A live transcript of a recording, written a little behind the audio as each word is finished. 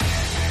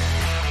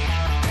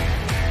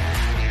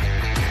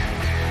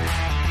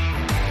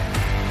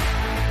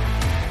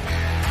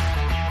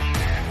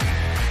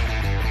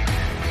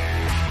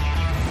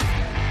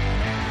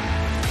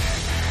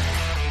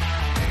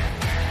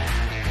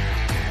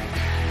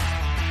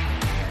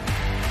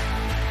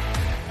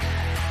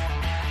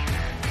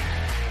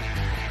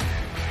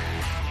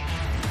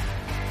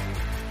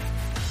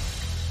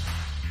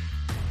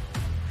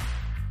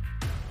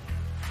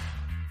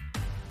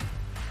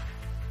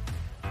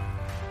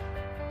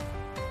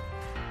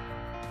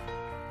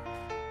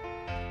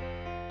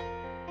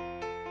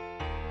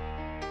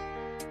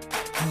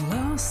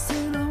Lost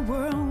in a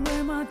world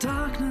where my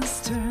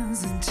darkness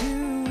turns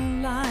into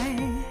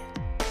light.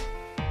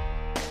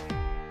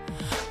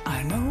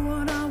 I know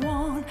what I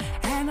want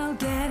and I'll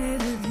get it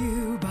with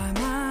you by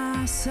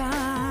my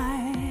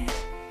side.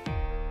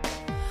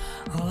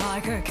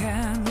 Like a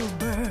candle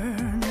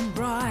burning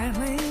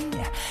brightly,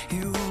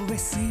 you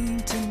always seem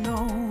to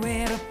know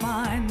where to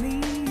find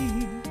me.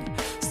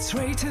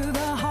 Straight to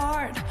the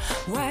heart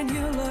when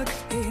you look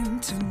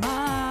into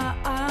my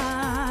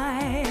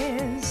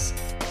eyes.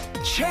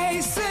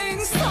 Chasing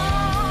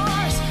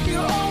stars, you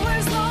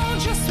always know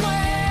just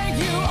where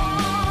you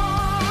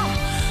are.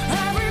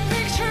 Every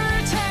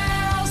picture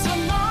tells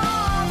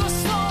another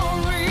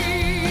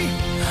story.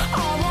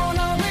 I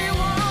wanna be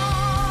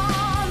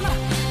one,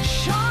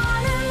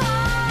 shining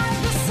like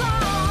the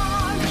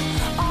sun.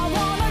 I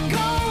wanna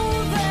go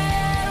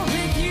there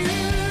with you.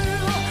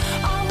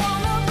 I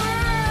wanna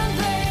burn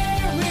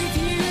there with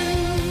you.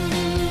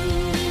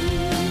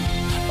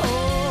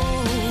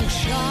 Oh,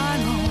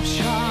 shine on,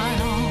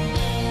 shine on.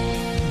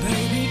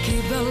 Baby,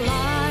 keep the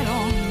light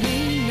on me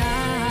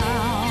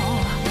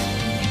now.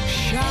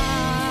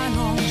 Shine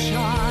on,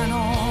 shine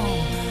on.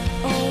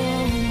 Oh,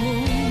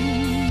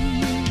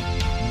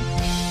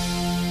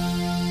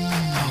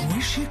 I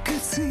wish you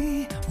could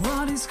see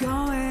what is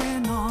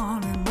going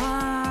on in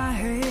my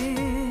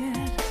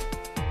head.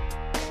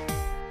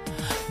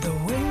 The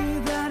way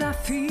that I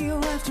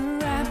feel after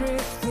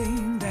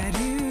everything that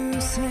you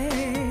said.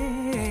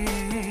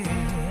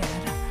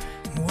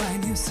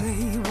 When you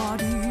say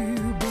what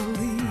you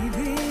believe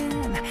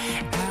in,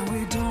 and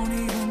we don't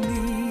even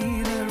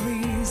need a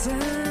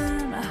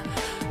reason.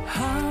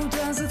 How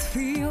does it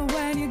feel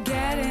when you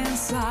get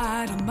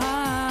inside of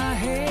my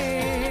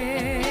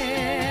head?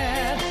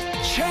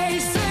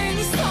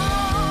 Chasing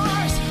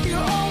stars, you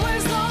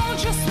always know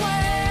just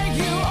where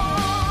you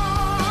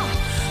are.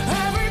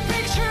 Every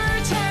picture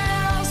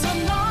tells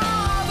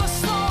another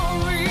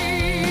story.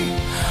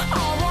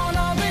 I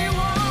wanna be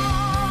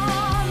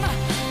one,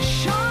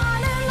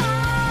 shining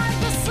like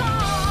the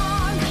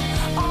sun.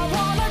 I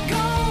wanna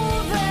go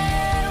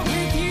there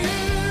with you.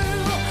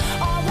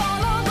 I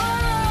wanna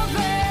burn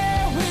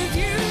there with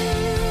you.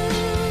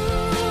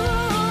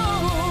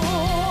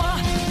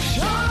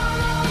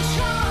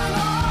 Shine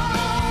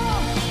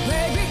on,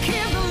 baby,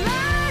 keep the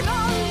light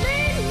on me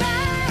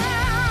now.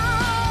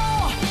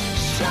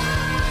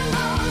 Shine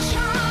on,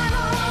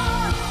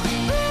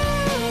 ooh,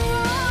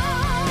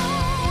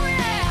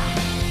 yeah.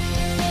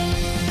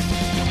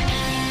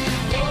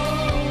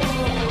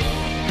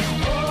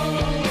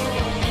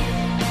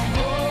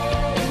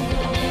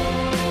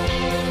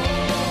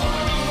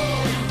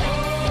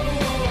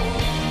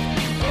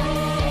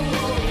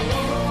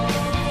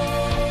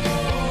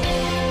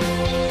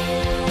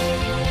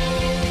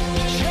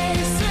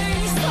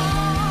 Chasing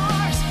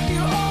stars,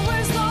 you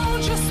always know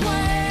just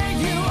where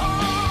you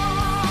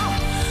are.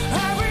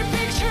 Every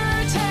picture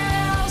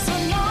tells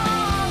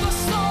another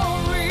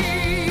story.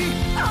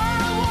 I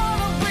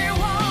wanna be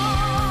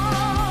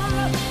one,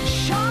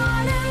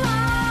 shining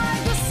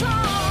like the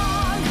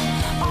sun.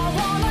 I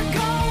wanna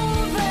go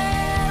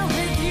there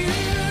with you.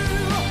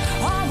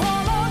 I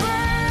wanna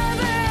burn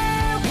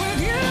there with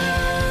you.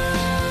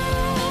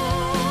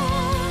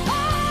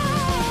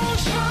 Oh,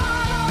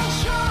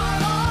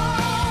 shine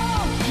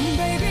on,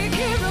 baby,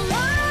 keep the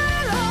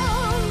light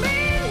on me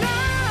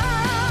now.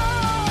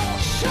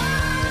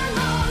 Shine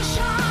on,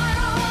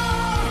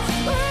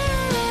 ooh.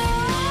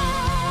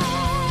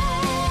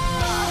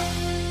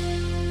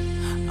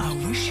 I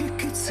wish you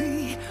could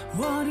see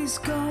what is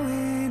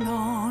going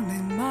on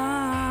in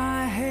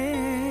my head.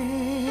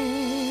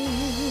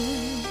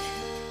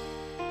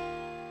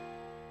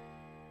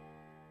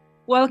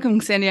 Welcome,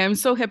 Ksenija. I'm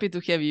so happy to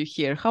have you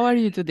here. How are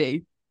you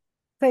today?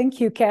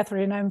 Thank you,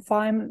 Catherine. I'm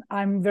fine.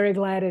 I'm very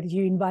glad that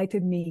you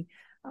invited me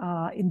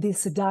in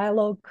this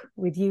dialogue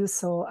with you,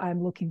 so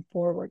I'm looking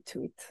forward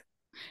to it.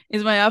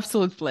 It's my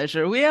absolute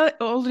pleasure. We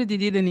already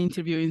did an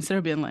interview in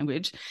Serbian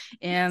language,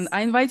 and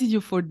I invited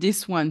you for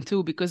this one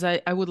too, because I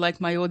would like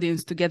my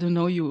audience to get to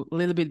know you a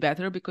little bit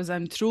better, because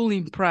I'm truly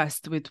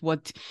impressed with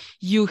what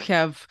you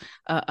have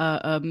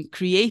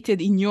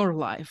created in your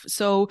life.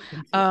 So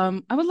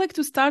I would like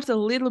to start a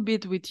little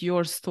bit with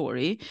your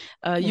story.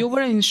 You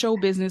were in show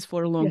business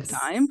for a long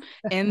time,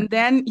 and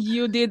then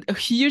you did a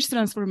huge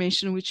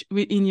transformation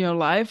in your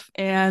life,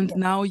 and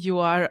now you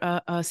are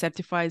a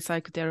certified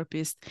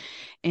psychotherapist.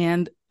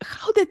 And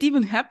how that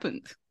even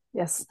happened?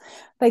 Yes,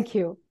 thank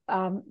you.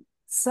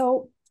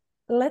 So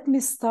let me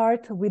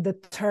start with the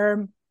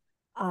term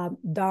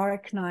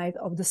dark night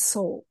of the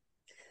soul.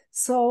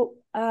 So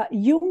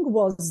Jung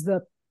was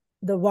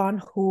the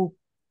one who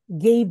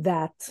gave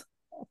that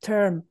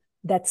term,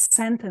 that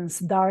sentence,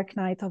 dark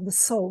night of the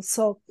soul.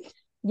 So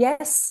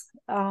yes,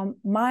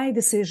 my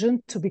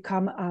decision to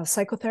become a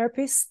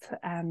psychotherapist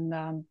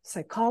and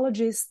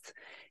psychologist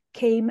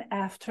came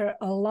after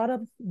a lot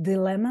of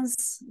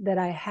dilemmas that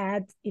I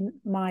had in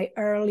my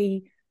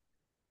early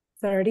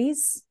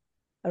 30s,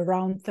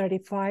 around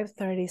 35,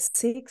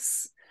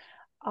 36.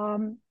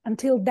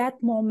 Until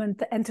that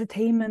moment,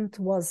 entertainment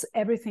was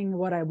everything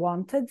what I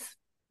wanted.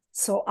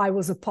 So I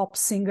was a pop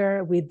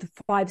singer with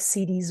 5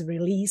 CDs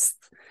released,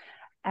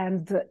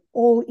 and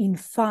all in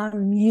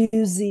fun,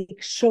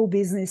 music, show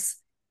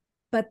business.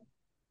 But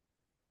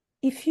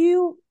if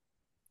you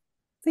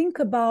think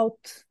about,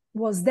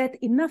 was that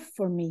enough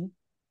for me?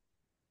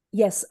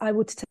 Yes, I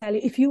would tell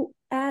you. If you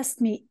asked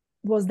me,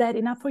 was that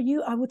enough for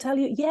you? I would tell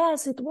you,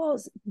 yes, it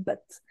was.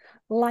 But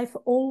life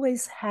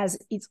always has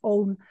its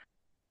own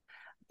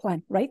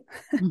plan, right?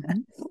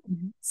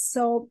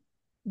 So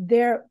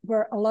there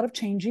were a lot of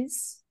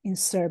changes in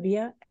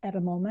Serbia at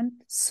a moment.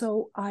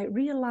 So I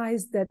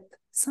realized that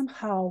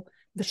somehow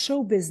the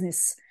show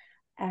business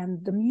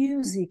and the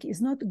music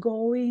is not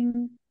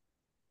going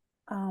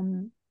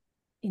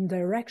in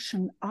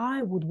direction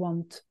I would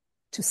want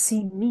to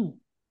see me,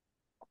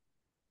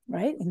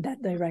 right? In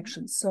that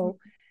direction. So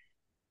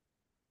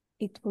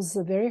it was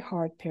a very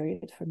hard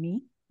period for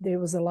me. There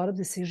was a lot of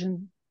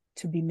decision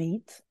to be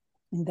made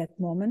in that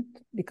moment,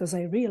 because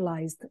I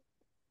realized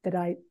that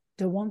I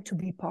don't want to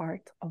be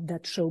part of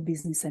that show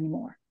business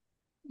anymore.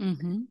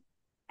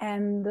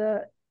 And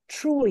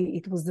truly,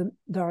 it was the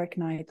dark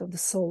night of the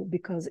soul,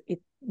 because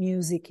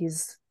music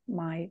is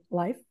my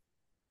life,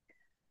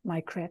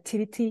 my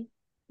creativity,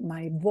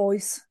 my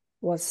voice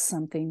was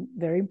something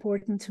very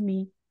important to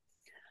me.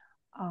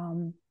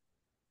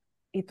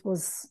 It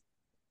was,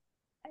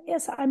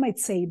 yes, I might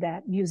say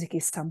that music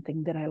is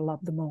something that I love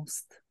the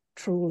most,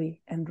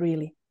 truly and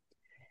really.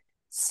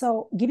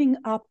 So giving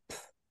up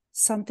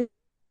something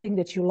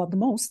that you love the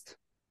most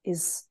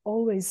is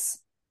always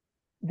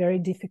very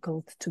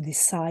difficult to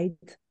decide,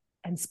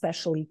 and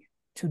especially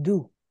to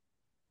do.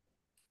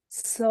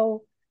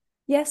 So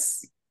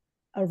yes,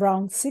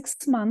 around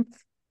 6 months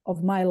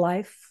of my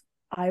life,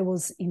 I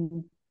was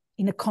in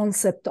a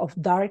concept of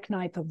dark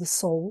night of the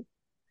soul,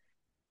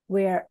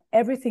 where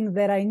everything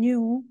that I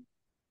knew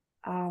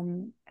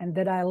and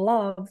that I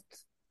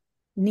loved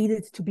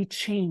needed to be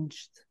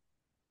changed.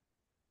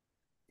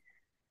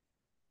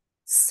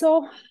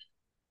 So,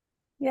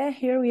 yeah,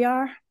 here we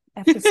are.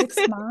 After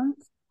 6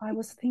 months, I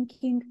was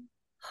thinking,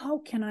 how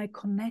can I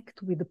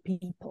connect with the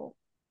people?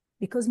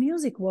 Because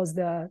music was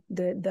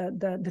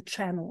the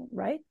channel,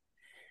 right?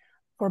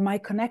 For my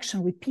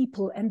connection with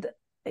people. And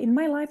in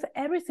my life,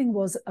 everything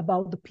was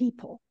about the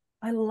people.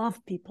 I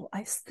love people.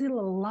 I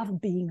still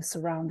love being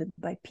surrounded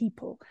by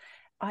people.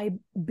 I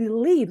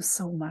believe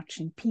so much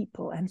in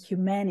people and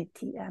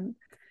humanity. And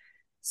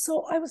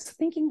so I was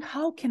thinking,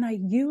 how can I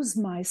use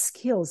my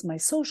skills, my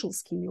social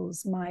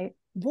skills, my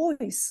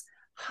voice?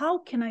 How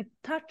can I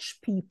touch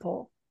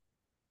people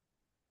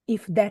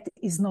if that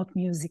is not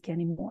music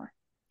anymore?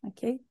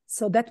 Okay,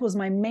 so that was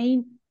my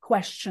main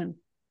question.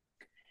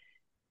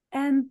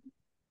 And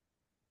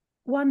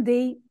one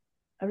day,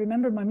 I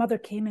remember my mother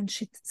came and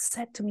she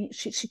said to me,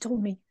 she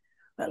told me,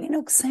 well,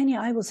 Ksenija,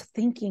 I was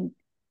thinking,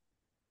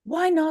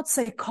 why not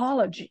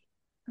psychology?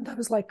 And I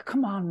was like,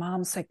 come on,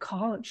 Mom,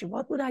 psychology,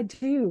 what would I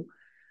do?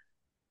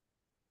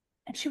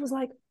 And she was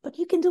like, but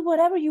you can do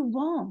whatever you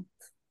want.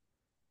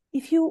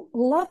 If you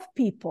love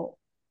people,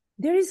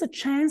 there is a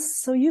chance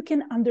so you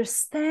can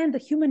understand the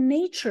human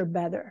nature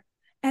better.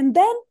 And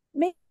then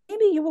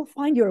maybe you will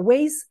find your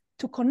ways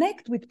to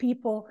connect with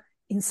people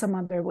in some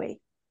other way.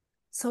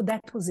 So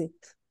that was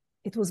it.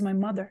 It was my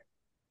mother.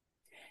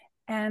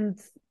 And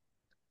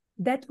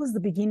that was the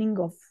beginning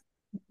of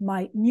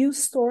my new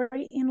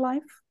story in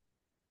life.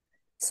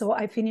 So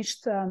I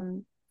finished,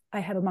 I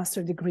have a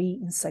master's degree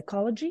in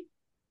psychology.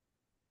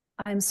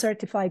 I'm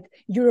certified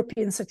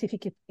European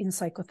certificate in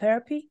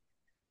psychotherapy,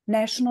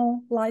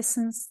 national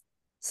licensed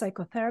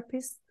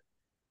psychotherapist.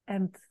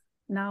 And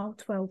now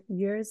 12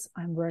 years,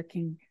 I'm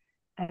working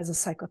as a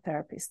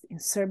psychotherapist in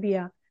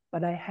Serbia,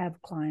 but I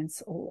have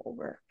clients all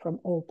over from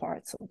all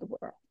parts of the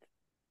world.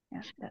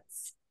 Yeah,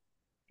 that's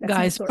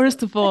Guys,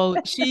 first of all,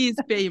 she is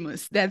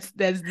famous. That's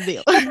the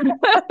deal.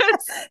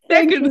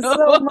 Thank you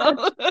so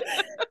much.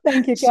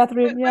 Thank you,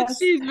 Catherine. Yes.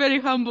 She's very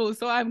humble,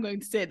 so I'm going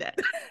to say that.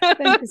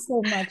 Thank you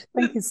so much.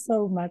 Thank you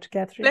so much,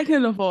 Catherine.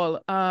 Second of all,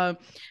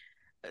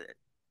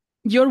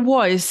 your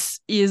voice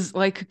is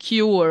like a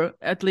cure,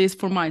 at least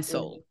for my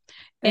soul.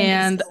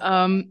 And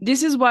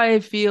this is why I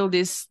feel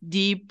this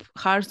deep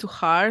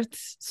heart-to-heart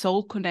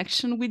soul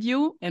connection with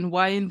you, and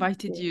why I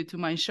invited you to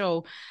my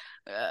show.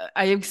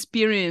 I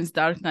experienced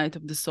Dark Night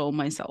of the Soul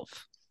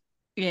myself.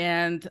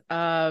 And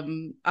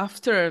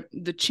after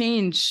the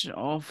change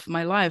of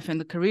my life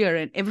and the career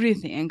and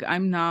everything,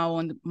 I'm now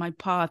on my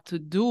path to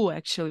do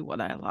actually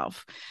what I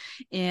love.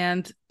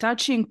 And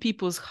touching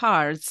people's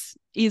hearts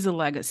is a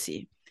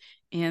legacy.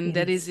 And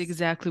that is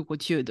exactly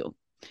what you do.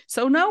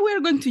 So now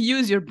we're going to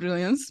use your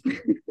brilliance.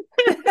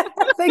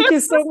 Thank you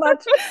so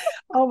much.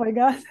 Oh my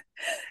God.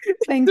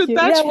 Thank you.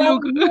 Yeah, well,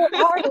 you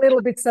are a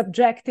little bit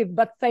subjective,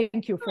 but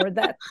thank you for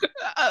that.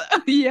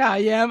 Yeah, I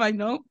am. I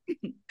know.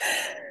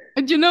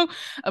 And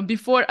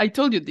before I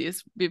told you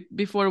this,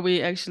 before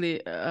we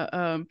actually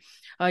set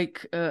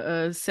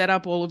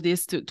up all of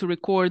this to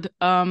record,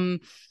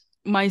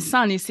 my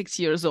son is 6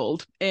 years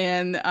old,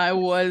 and I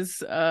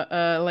was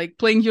like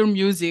playing your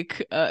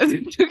music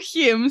to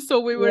him. So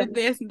we were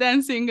Yes.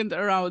 dancing and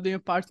around the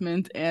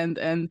apartment,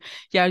 and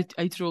yeah,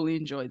 I truly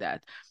enjoy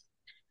that.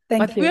 Thank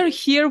But you. we're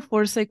here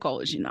for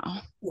psychology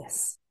now.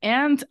 Yes.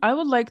 And I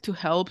would like to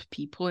help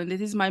people, and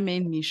it is my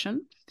main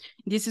mission.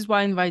 This is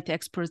why I invite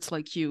experts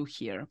like you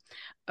here.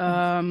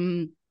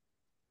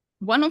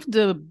 One of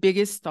the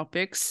biggest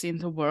topics in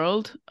the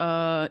world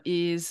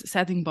is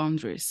setting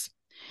boundaries.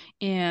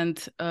 And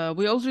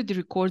we already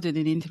recorded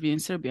an interview in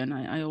Serbian.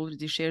 I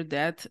already shared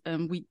that.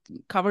 We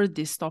covered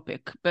this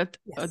topic, but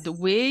Yes. the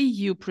way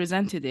you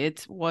presented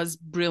it was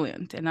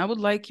brilliant. And I would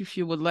like, if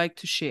you would like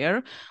to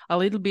share a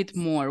little bit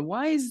more.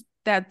 Why is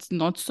that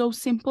not so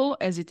simple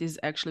as it is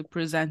actually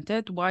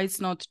presented? Why it's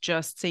not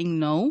just saying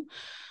no?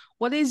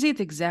 What is it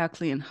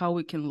exactly, and how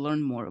we can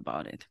learn more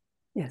about it?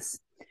 Yes.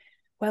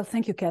 Well,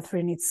 thank you,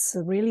 Catherine. It's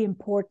a really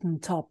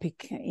important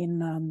topic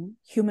in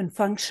human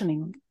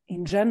functioning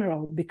in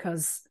general,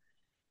 because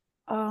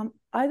I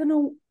don't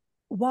know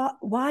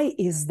why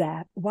is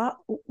that?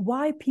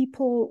 Why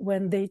people,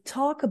 when they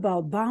talk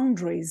about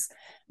boundaries,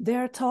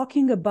 they're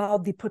talking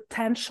about the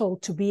potential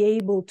to be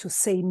able to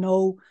say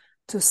no,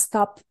 to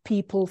stop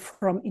people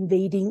from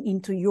invading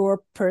into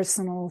your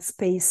personal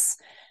space.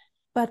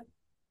 But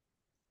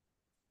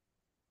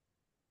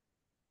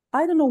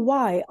I don't know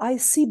why. I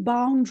see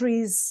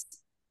boundaries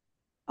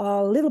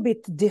a little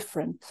bit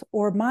different,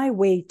 or my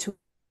way to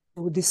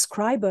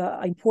describe the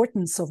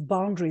importance of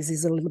boundaries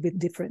is a little bit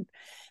different,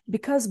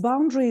 because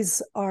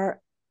boundaries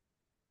are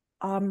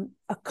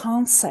a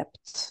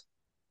concept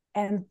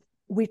and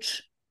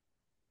which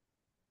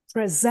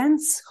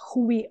presents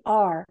who we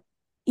are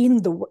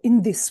in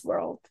this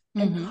world,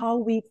 and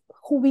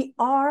who we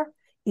are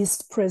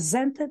is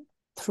presented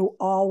through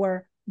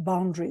our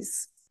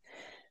boundaries.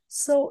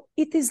 So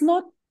it is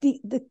not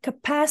the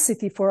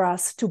capacity for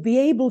us to be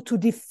able to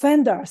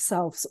defend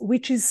ourselves,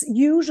 which is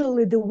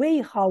usually the way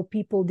how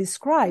people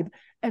describe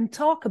and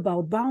talk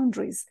about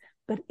boundaries,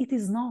 but it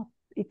is not.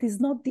 It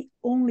is not the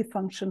only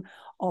function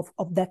of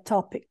that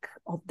topic,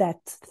 of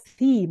that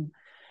theme.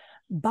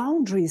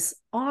 Boundaries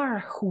are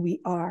who we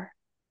are.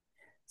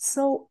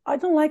 So I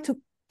don't like to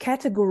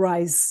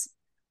categorize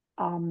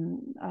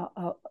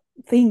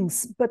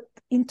things, but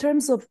in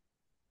terms of,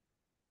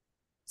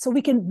 so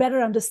we can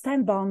better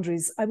understand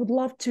boundaries, I would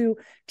love to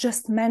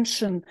just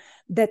mention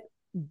that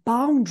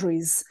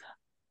boundaries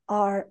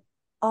are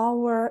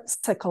our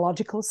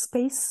psychological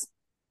space,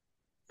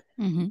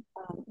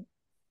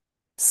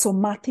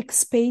 somatic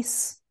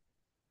space,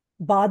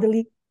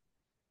 bodily,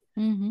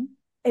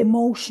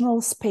 emotional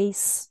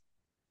space,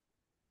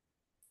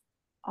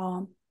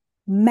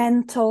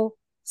 mental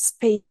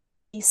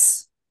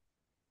space.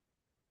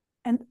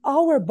 And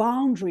our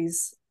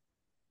boundaries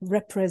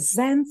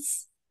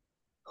represents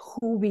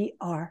who we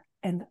are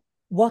and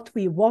what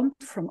we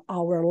want from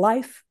our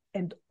life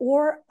and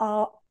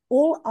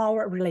all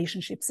our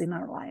relationships in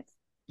our life.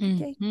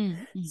 Okay,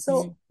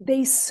 so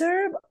they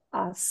serve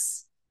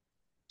us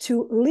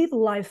to live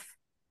life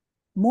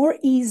more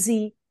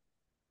easy,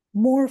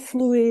 more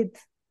fluid,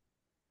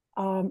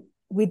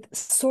 with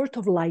sort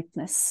of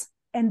lightness.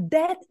 And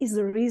that is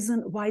the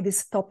reason why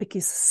this topic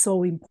is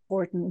so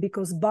important,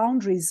 because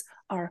boundaries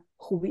are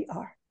who we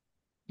are.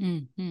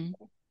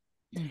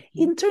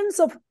 In terms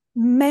of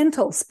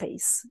mental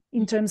space,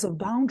 in terms of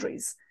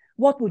boundaries,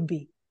 what would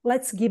be?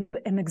 Let's give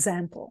an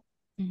example.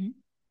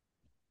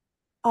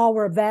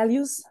 Our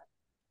values,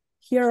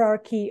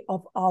 hierarchy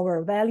of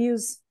our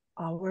values,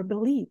 our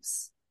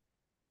beliefs.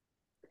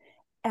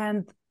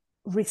 And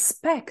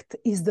respect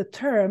is the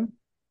term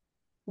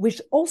which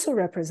also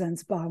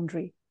represents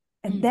boundary.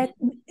 And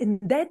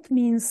that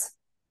means,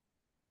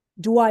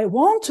 do I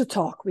want to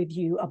talk with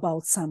you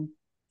about some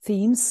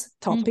themes,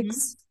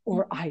 topics,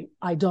 or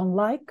I don't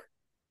like?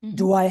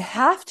 Do I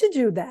have to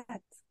do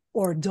that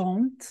or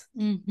don't?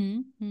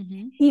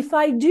 If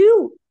I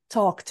do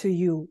talk to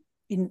you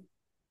in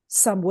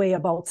some way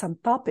about some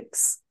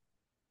topics,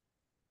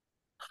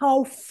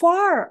 how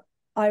far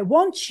I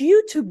want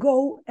you to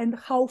go and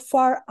how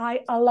far I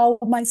allow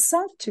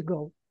myself to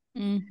go.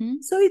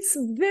 So it's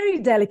very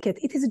delicate.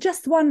 It is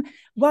just one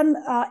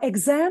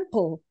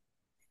example.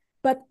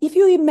 But if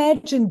you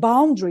imagine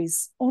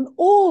boundaries on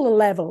all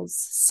levels,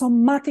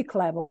 somatic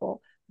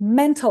level,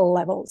 mental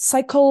level,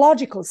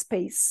 psychological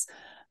space,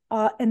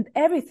 and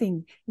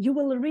everything, you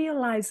will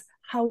realize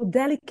how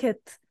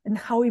delicate and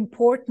how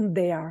important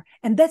they are.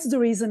 And that's the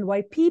reason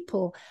why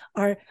people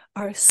are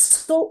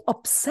so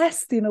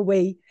obsessed in a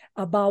way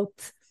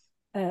about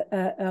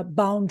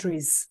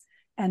boundaries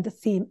and the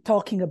theme,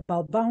 talking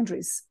about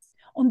boundaries.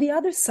 On the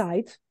other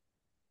side,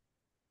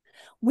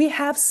 we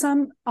have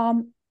some,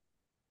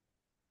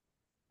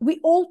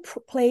 we all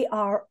play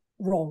our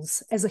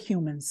roles as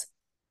humans,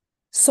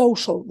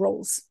 social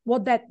roles.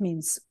 What that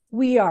means,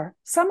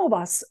 some of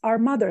us are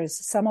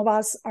mothers, some of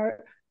us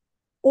are,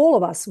 all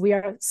of us, we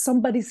are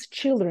somebody's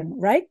children,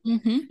 right?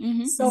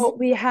 So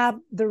we have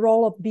the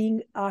role of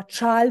being a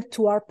child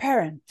to our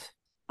parent,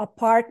 a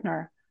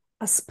partner,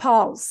 a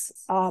spouse,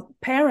 a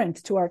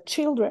parent to our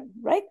children,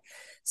 right?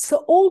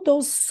 So all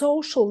those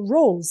social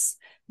roles,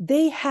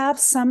 they have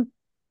some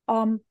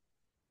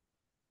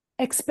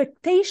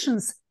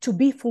expectations to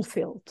be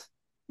fulfilled,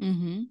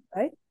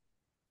 right?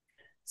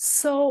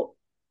 So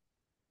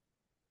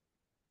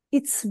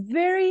it's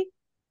very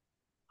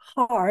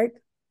hard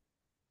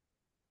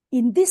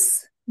in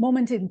this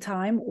moment in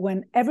time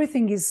when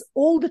everything is,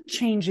 all the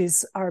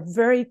changes are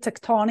very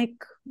tectonic,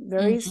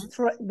 very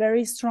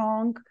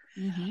strong.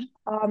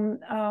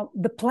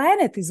 The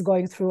planet is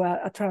going through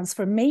a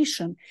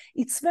transformation.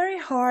 It's very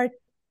hard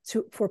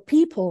for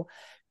people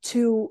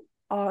to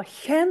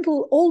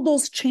handle all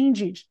those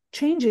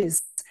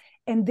changes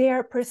and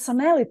their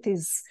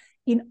personalities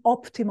in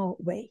optimal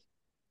way.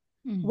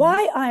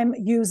 Why I'm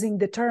using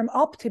the term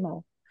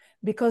optimal?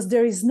 Because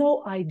there is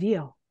no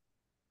ideal.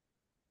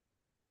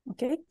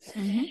 Okay.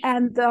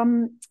 And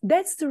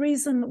that's the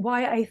reason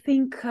why I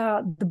think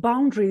the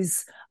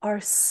boundaries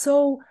are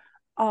so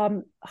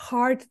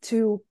hard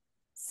to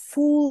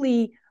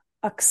fully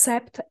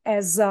accept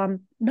as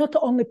not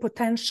only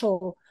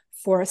potential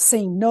for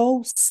saying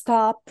no,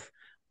 stop,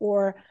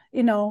 or,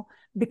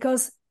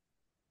 because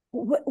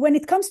when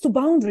it comes to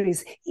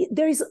boundaries,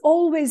 there is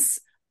always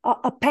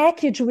a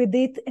package with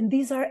it, and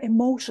these are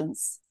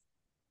emotions,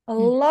 a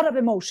lot of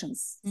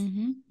emotions.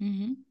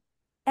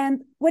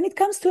 And when it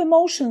comes to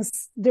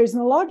emotions, there's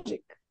no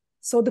logic.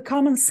 So the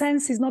common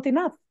sense is not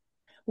enough.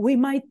 We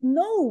might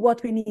know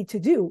what we need to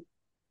do,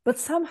 but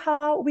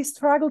somehow we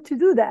struggle to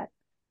do that.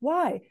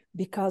 Why?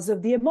 Because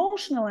of the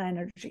emotional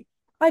energy.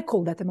 I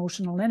call that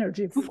emotional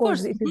energy. Of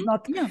course, it is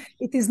not. Yeah.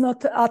 It is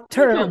not a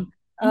term,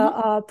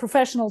 a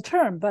professional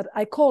term, but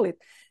I call it.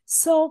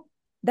 So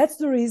that's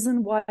the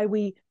reason why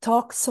we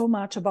talk so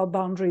much about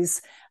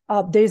boundaries.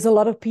 There's a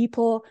lot of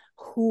people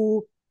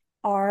who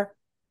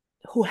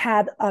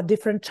had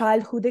different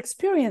childhood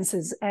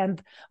experiences,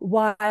 and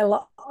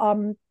while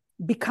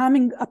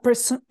becoming a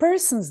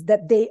persons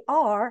that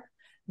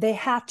they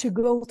had to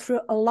go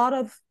through a lot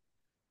of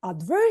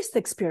adverse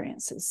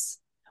experiences,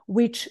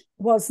 which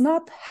was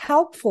not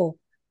helpful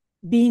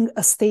being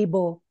a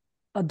stable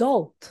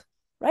adult,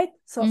 right?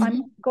 So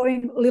I'm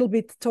going a little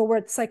bit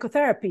toward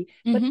psychotherapy,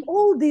 but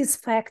all these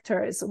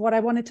factors, what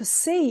I wanted to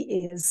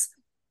say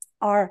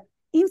are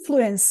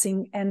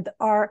influencing and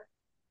are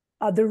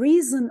the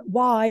reason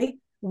why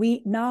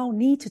we now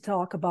need to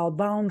talk about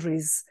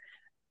boundaries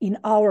in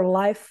our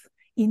life,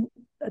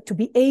 to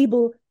be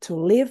able to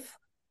live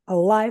a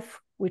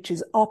life which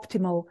is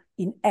optimal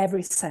in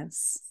every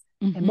sense,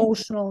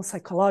 emotional,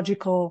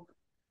 psychological,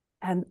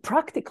 and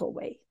practical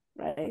way,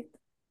 right?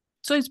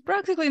 So it's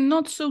practically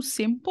not so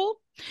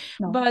simple.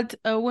 No. But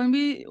when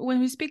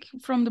we speak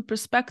from the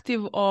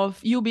perspective of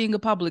you being a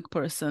public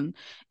person,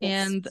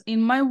 yes. And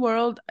in my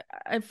world,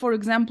 I, for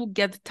example,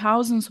 get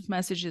thousands of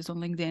messages on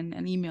LinkedIn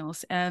and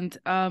emails, and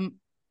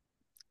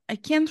I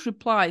can't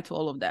reply to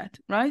all of that,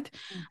 right?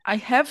 I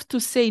have to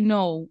say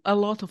no a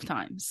lot of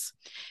times.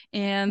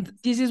 And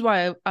this is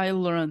why I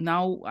learned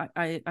now,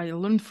 I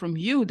learned from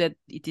you that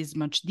it is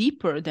much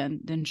deeper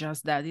than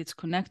just that. It's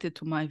connected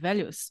to my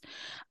values.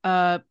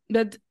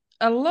 But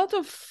a lot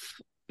of,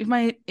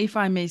 if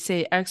I may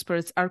say,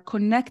 experts are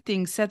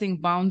connecting setting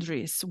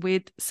boundaries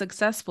with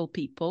successful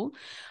people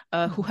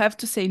who have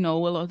to say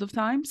no a lot of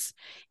times,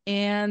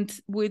 and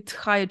with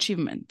high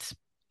achievement.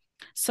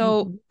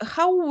 So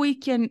how we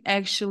can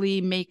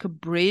actually make a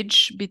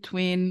bridge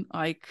between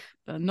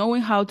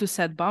knowing how to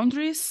set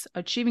boundaries,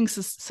 achieving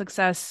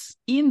success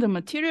in the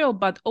material,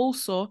 but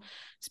also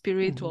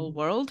spiritual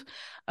world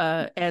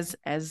as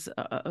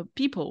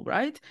people,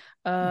 right?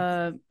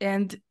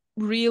 And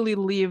really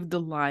live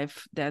the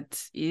life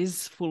that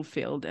is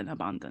fulfilled and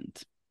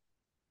abundant.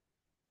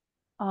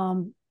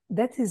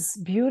 That is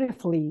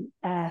beautifully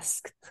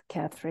asked,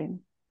 Catherine,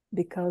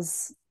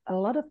 because a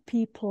lot of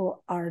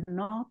people are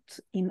not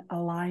in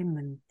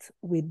alignment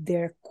with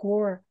their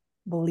core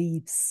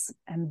beliefs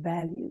and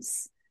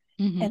values,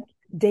 and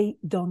they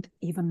don't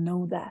even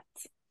know that.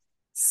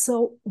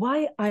 So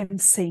why I'm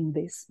saying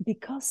this?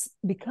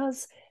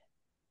 Because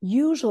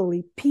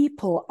usually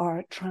people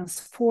are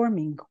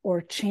transforming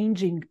or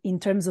changing in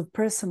terms of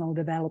personal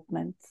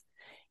development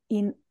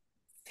in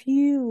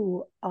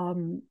few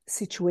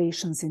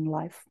situations in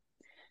life,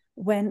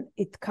 when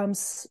it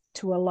comes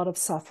to a lot of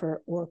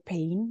suffer or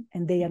pain,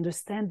 and they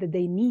understand that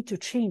they need to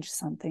change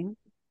something.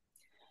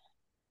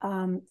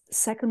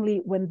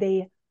 Secondly, when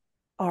they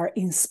are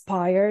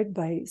inspired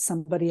by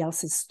somebody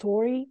else's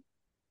story.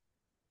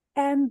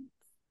 And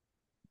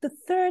the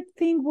third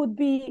thing would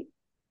be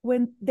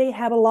when they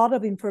have a lot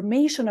of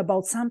information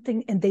about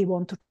something and they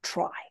want to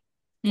try,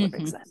 for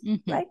example,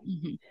 right?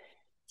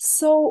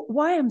 So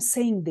why I'm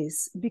saying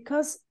this?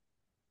 Because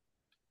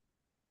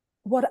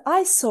what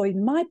I saw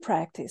in my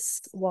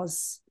practice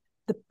was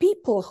the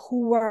people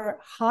who were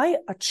high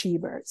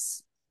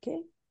achievers,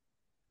 okay,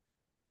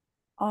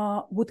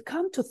 would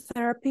come to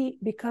therapy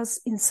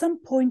because in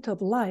some point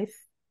of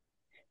life,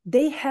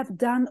 they have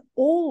done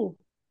all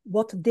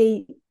what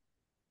they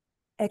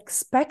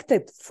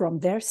expected from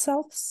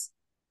themselves,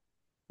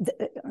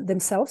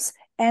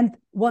 and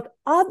what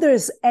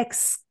others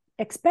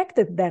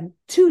expected them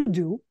to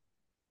do.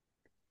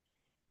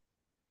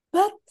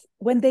 But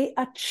when they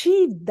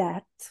achieved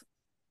that,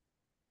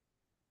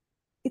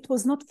 it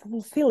was not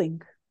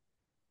fulfilling.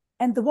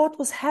 And what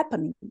was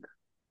happening?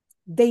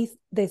 They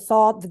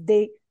thought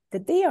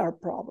that they are a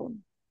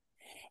problem.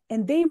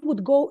 And they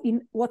would go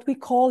in what we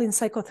call in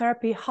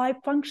psychotherapy high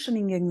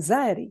functioning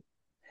anxiety.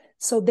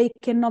 So they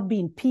cannot be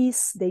in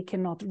peace, they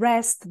cannot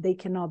rest, they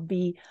cannot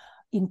be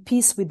in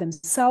peace with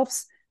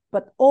themselves,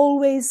 but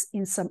always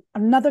in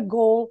another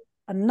goal,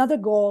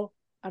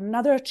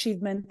 another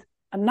achievement,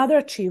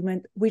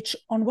 which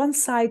on one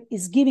side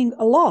is giving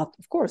a lot,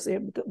 of course,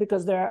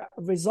 because there are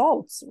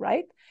results,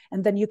 right?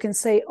 And then you can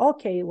say,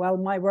 okay, well,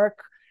 my work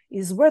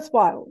is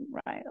worthwhile,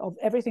 right? Of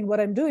everything what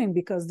I'm doing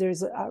because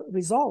there's a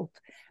result.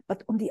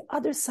 But on the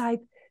other side,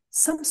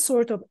 some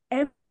sort of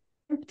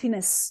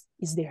emptiness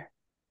is there.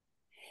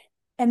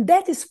 And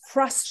that is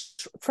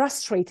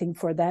frustrating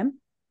for them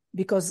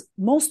because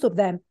most of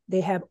them,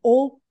 they have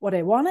all what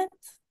I wanted.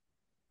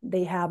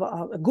 They have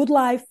a good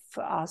life,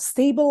 a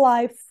stable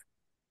life,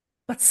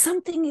 but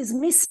something is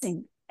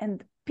missing.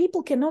 And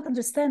people cannot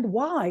understand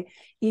why.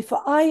 If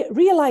I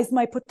realized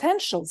my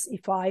potentials,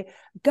 if I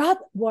got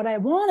what I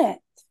wanted,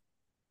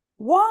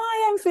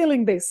 why I'm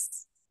feeling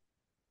this?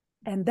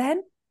 And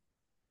then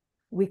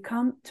we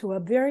come to a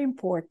very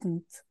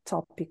important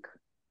topic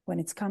when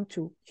it's come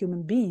to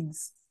human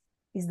beings,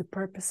 is the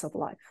purpose of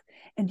life.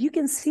 And you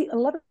can see a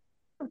lot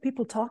of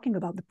people talking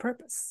about the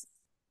purpose,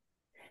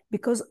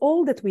 because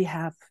all that we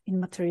have in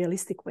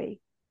materialistic way,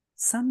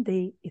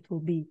 someday it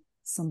will be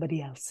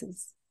somebody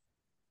else's,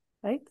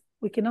 right?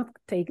 We cannot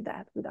take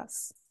that with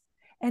us.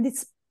 And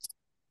it's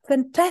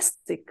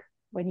fantastic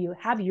when you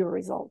have your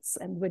results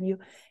and when you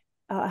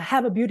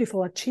have a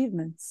beautiful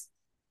achievements,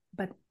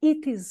 but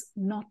it is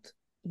not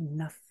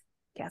enough,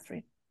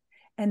 Catherine.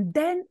 And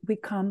then we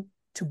come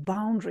to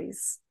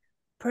boundaries,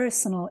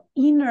 personal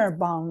inner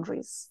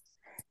boundaries.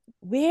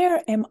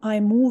 Where am I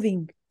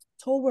moving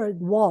toward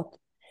what?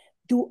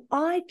 Do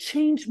I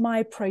change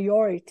my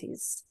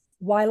priorities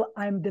while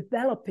I'm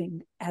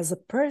developing as a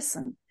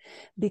person?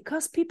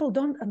 Because people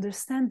don't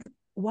understand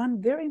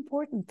one very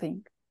important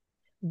thing.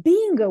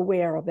 Being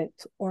aware of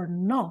it or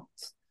not,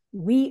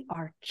 we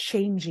are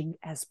changing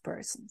as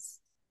persons.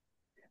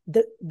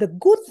 The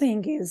good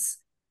thing is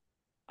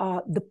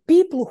the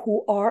people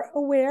who are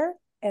aware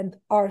and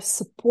are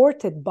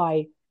supported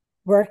by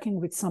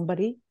working with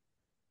somebody,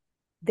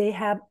 they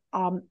have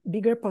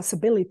bigger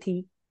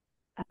possibility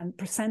and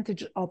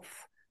percentage of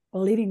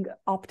living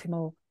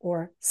optimal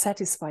or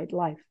satisfied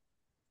life.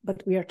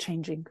 But we are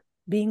changing.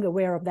 Being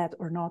aware of that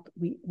or not,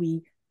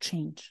 we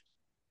change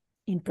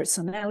in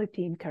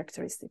personality, in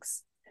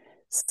characteristics.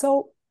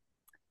 So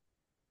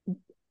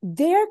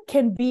there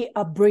can be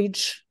a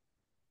bridge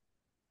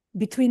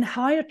between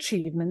high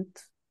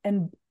achievement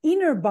and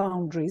inner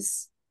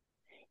boundaries,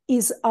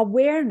 is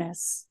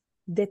awareness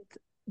that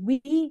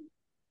we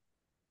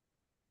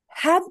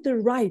have the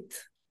right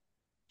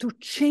to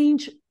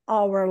change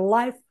our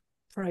life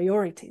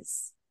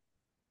priorities.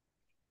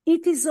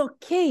 It is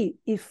okay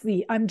if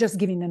I'm just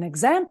giving an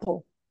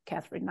example,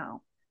 Catherine,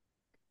 now.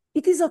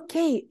 It is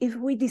okay if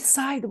we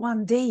decide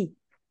one day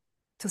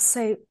to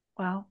say,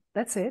 well,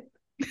 that's it.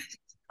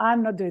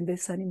 I'm not doing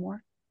this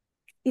anymore.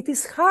 It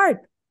is hard,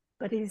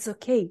 but it is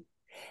okay.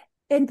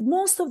 And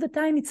most of the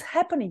time it's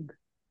happening.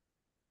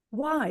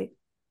 Why?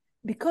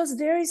 Because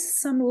there is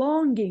some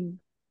longing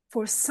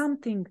for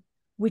something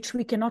which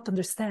we cannot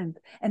understand.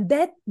 And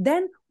that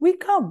then we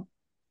come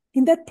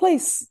in that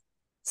place,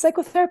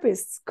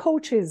 psychotherapists,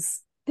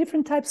 coaches,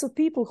 different types of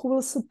people who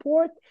will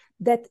support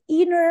that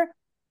inner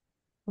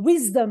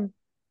wisdom,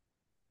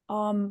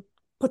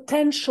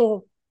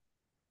 potential.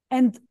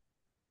 And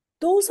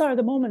those are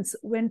the moments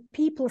when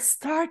people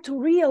start to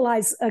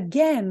realize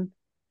again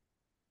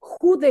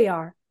who they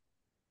are,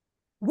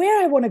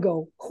 where I want to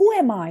go, who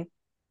am I,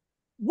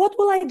 what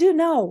will I do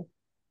now?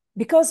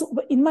 Because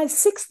in my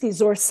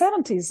 60s or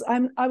 70s,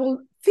 I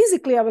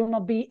will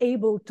not be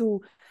able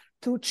to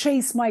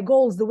chase my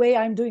goals the way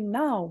I'm doing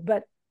now.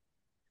 But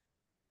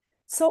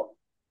so,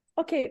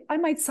 okay, I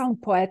might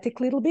sound poetic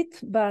a little bit,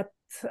 but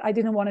I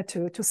didn't want it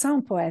to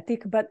sound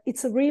poetic, but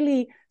it's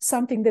really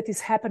something that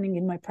is happening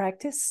in my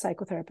practice,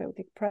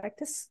 psychotherapeutic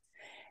practice.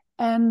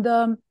 And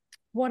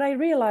what I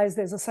realized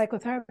as a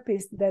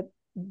psychotherapist, that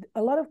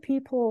a lot of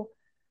people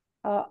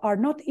are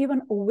not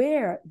even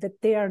aware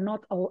that they are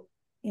not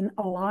in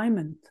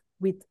alignment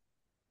with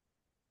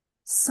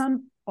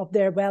some of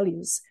their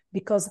values,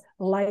 because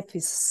life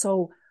is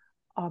so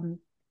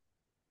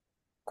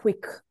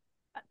quick.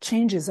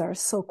 Changes are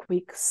so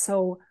quick,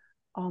 so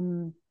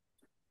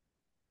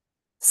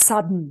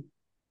sudden,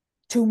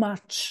 too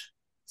much.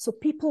 So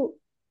people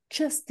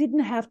just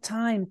didn't have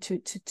time to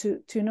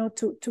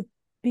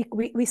pick.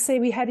 We say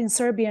we had in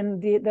Serbian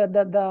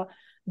the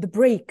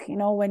brake,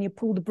 when you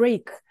pull the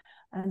brake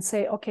and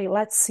say, okay,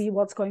 let's see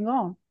what's going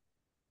on.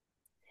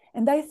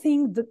 And I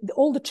think that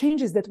all the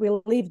changes that we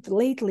lived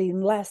lately in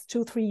the last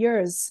 2-3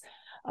 years,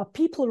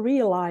 people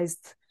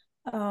realized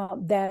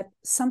that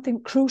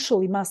something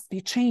crucially must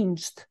be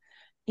changed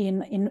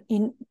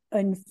in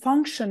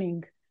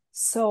functioning,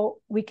 so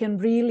we can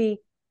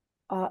really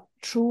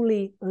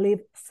truly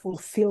live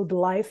fulfilled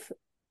life.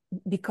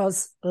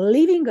 Because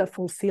living a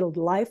fulfilled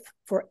life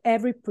for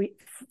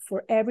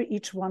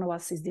each one of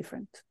us is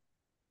different.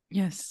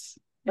 Yes.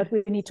 But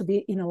we need to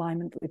be in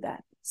alignment with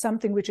that.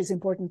 Something which is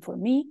important for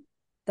me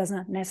does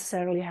not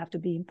necessarily have to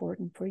be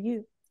important for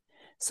you.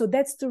 So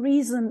that's the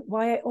reason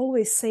why I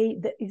always say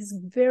that it's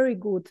very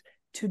good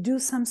to do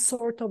some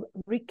sort of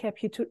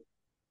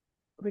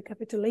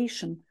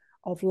recapitulation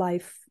of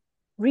life,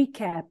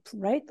 recap,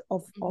 right?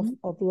 Of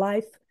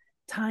life,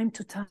 time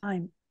to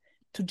time,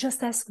 to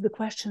just ask the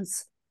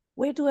questions,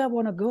 where do I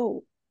want to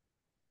go?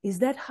 Is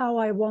that how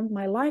I want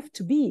my life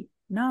to be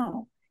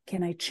now?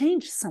 Can I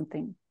change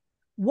something?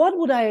 What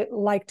would I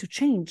like to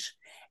change?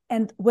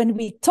 And when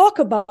we talk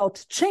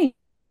about change,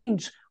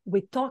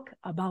 we talk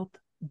about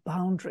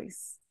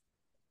boundaries.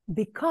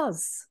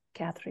 Because,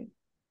 Catherine,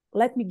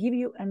 let me give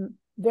you a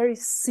very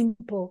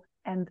simple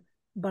and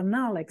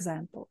banal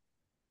example.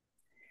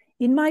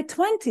 In my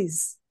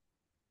 20s,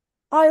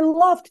 I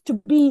loved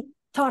to be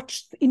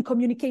touched in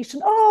communication.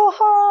 Oh,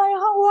 hi,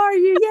 how are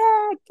you?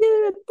 Yeah,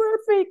 good,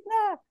 perfect.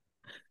 Yeah.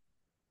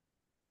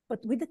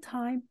 But with the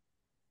time,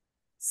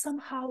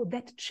 somehow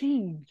that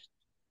changed.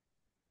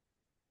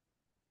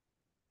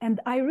 And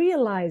I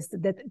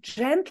realized that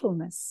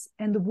gentleness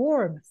and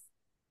warmth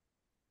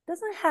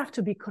doesn't have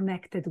to be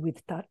connected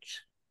with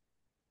touch.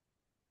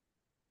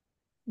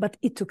 But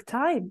it took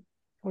time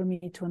for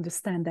me to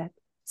understand that.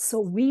 So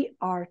we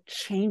are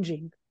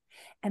changing.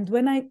 And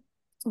when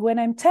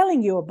I'm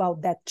telling you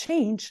about that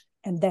change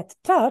and that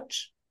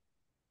touch,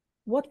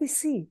 what we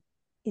see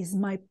is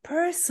my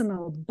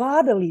personal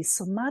bodily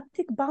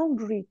somatic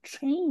boundary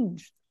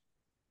changed.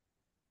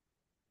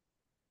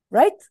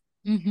 Right?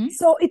 Mm-hmm.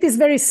 So it is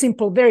very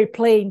simple, very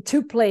plain,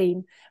 too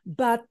plain.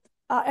 But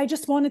I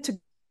just wanted to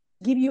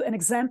give you an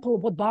example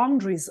of what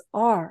boundaries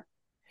are.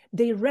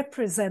 They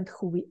represent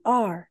who we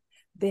are.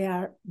 They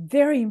are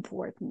very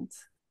important.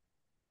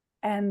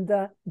 And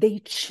they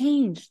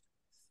changed.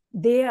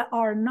 They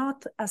are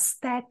not a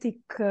static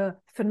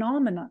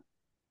phenomena,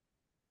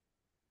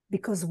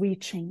 because we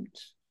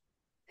change.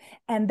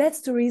 And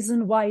that's the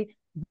reason why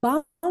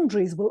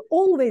boundaries will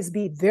always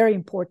be a very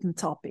important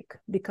topic,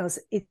 because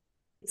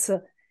it's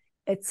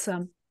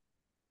a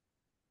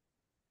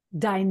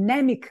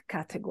dynamic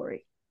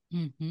category.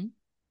 Mm-hmm.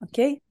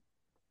 Okay?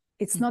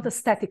 It's not a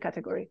static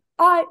category.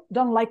 I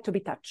don't like to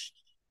be touched.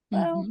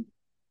 Well,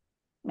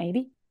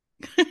 maybe.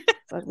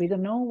 But we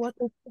don't know what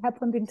will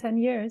happen in 10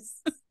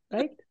 years,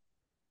 right?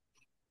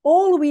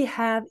 All we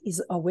have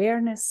is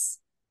awareness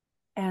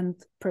and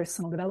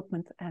personal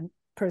development and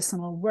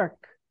personal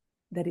work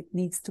that it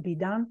needs to be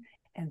done,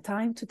 and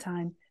time to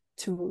time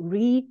to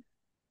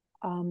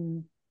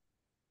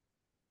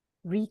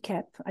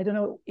recap. I don't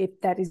know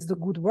if that is the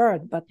good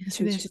word, but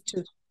yes,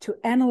 to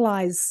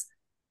analyze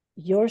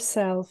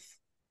yourself,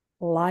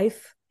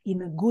 life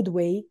in a good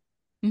way,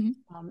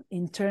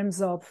 in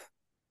terms of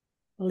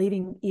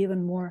living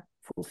even more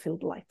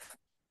fulfilled life.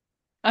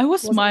 I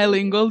was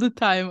smiling all the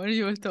time when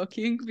you were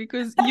talking,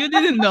 because you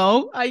didn't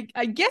know. I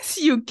guess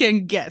you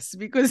can guess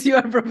because you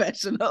are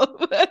professional,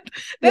 but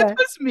that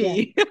was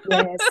me.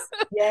 Yeah.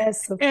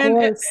 Yes, of and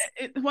course.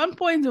 At one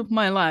point of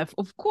my life,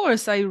 of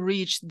course, I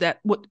reached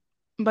that.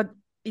 But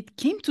it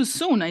came too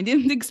soon. I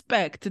didn't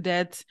expect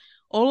that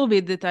all of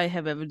it that I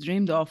have ever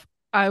dreamed of,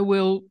 I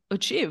will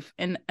achieve.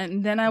 And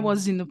then I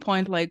was in the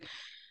point like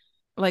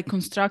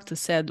Constructor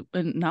said,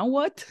 and now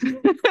what?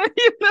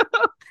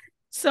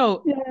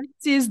 So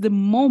this is the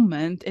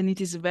moment, and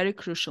it is a very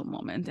crucial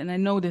moment. And I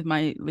know that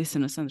my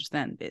listeners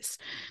understand this.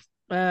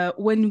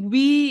 When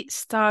we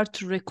start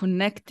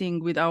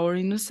reconnecting with our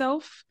inner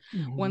self,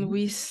 when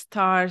we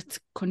start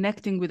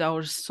connecting with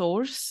our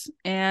source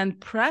and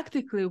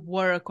practically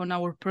work on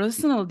our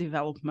personal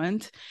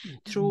development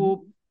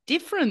through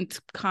different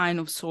kind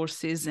of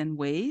sources and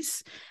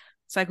ways.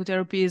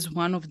 Psychotherapy is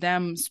one of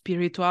them.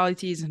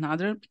 Spirituality is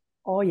another.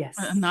 Oh, yes.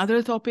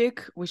 Another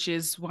topic, which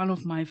is one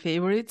of my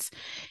favorites.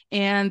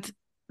 And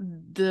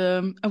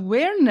the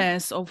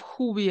awareness of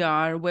who we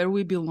are, where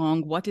we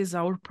belong, what is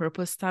our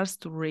purpose, starts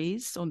to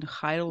raise on the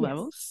higher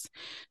levels.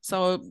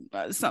 So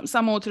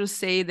some authors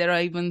say there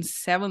are even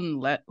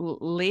 7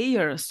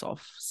 layers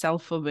of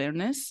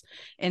self-awareness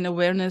and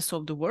awareness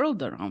of the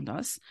world around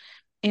us.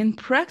 And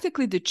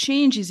practically the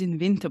change is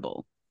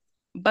inevitable.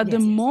 But the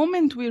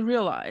moment we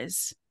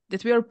realize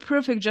that we are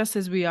perfect just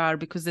as we are,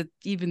 because that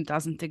even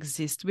doesn't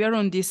exist. We are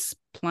on this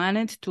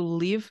planet to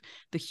live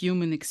the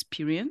human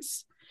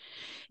experience.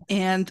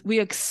 And we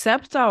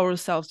accept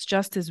ourselves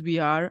just as we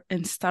are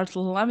and start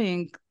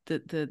loving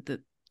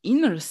the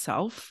inner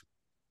self.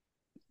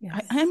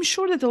 I'm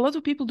sure that a lot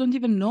of people don't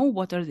even know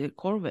what are their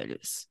core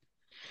values.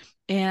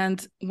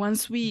 And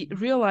once we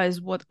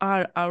realize what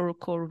are our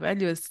core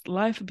values,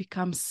 life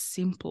becomes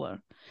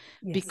simpler.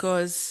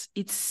 Because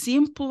it's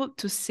simple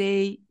to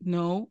say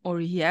no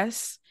or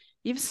yes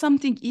if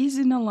something is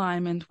in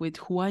alignment with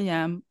who I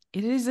am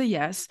It is a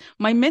yes.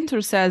 My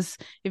mentor says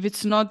if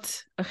it's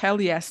not a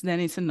hell yes, then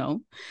it's a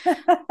no.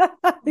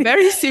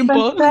 Very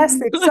simple.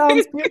 Fantastic.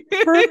 Sounds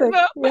perfect.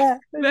 No, Yeah.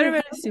 very,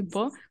 very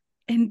simple.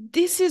 And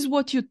this is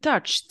what you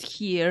touched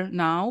here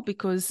now,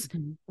 because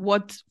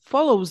what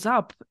follows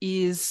up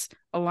is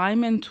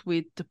alignment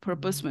with the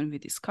purpose when we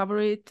discover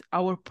it,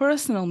 our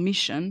personal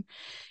mission.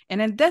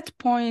 And at that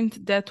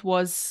point, that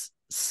was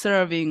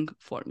serving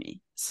for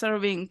me,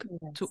 serving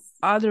to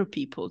other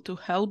people, to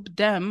help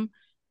them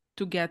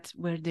to get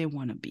where they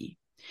want to be.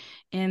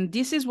 And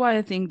this is why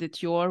I think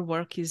that your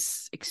work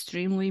is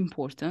extremely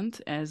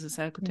important as a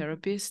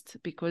psychotherapist,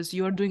 because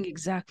you're doing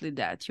exactly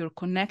that. You're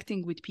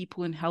connecting with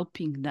people and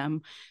helping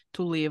them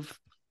to live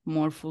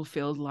more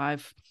fulfilled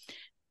life.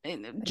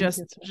 And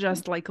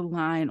just like a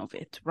line of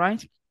it,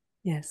 right?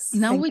 Yes.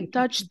 Now we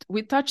touched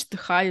the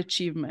high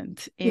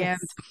achievement, and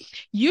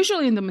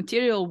usually in the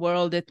material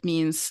world that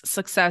means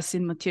success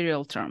in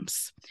material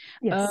terms.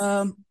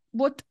 Yes.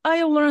 What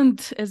I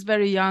learned as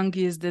very young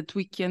is that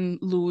we can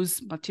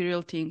lose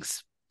material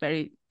things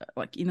very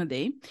like in a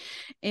day,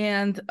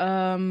 and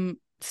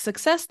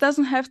success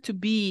doesn't have to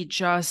be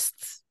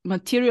just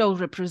material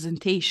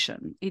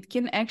representation. It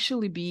can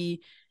actually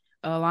be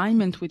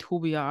alignment with who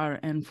we are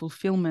and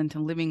fulfillment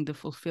and living the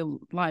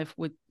fulfilled life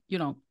with,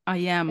 I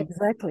am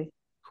exactly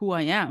who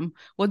I am.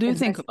 What do you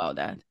think about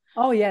that?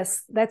 Oh,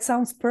 yes, that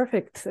sounds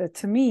perfect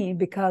to me,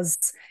 because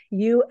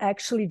you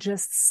actually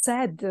just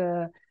said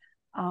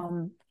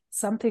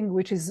something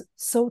which is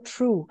so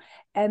true.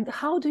 And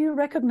how do you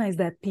recognize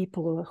that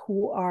people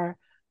who are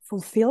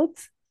fulfilled,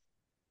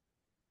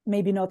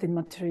 maybe not in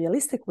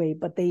materialistic way,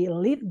 but they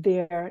live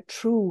their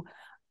true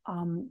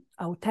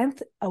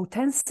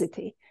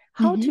authenticity?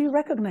 How do you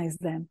recognize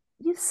them?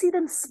 You see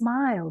them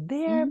smile.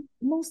 They're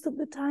most of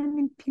the time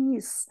in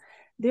peace.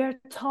 They're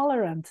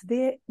tolerant.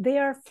 They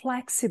are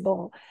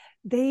flexible.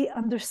 They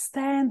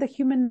understand the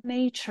human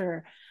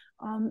nature.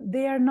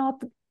 They are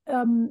not.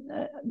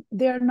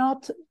 They're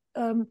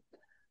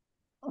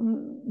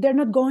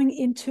not going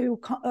into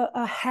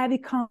heavy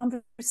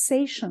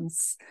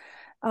conversations.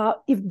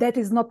 If that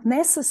is not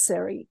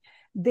necessary,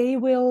 they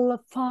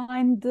will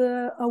find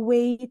a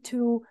way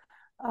to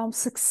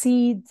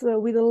succeed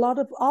with a lot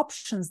of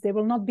options. There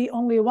will not be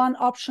only one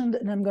option,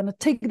 and I'm going to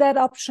take that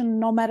option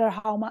no matter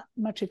how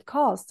much it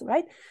costs,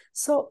 right?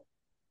 So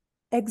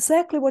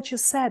exactly what you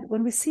said,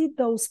 when we see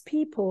those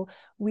people,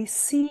 we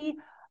see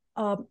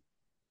a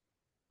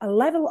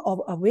level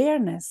of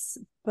awareness,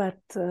 but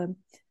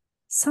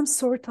some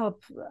sort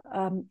of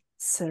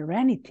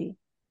serenity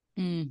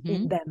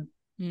in them.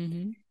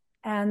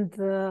 And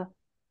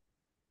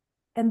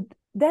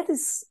that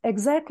is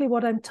exactly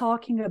what I'm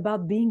talking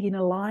about, being in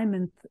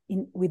alignment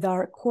with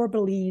our core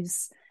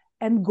beliefs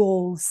and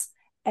goals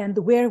and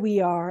where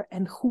we are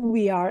and who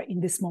we are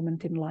in this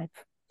moment in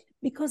life.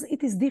 Because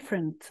it is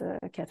different,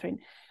 Catherine.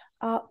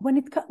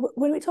 When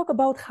we talk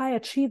about high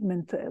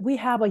achievement, we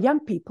have a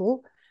young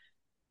people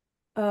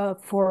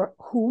for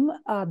whom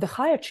the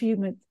high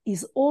achievement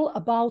is all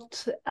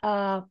about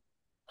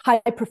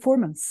high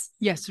performance.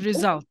 Yes,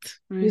 result,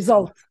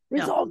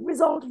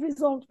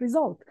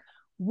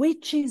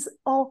 which is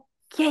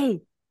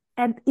okay.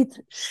 And it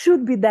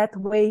should be that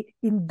way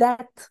in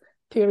that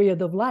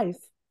period of life.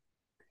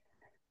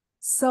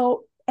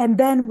 So, and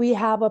then we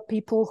have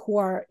people who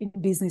are in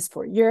business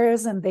for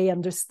years, and they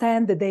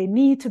understand that they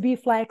need to be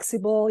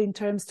flexible in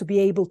terms to be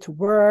able to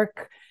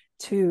work,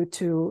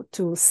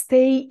 to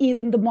stay in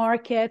the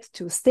market,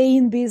 to stay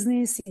in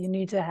business. You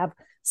need to have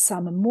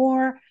some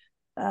more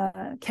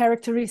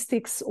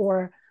characteristics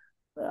or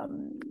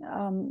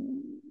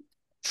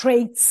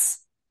traits,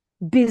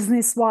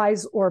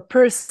 business-wise or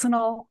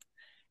personal.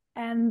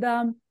 And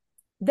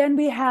then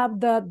we have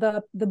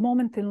the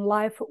moment in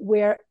life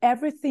where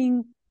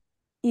everything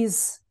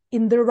is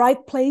in the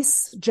right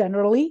place,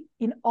 generally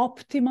in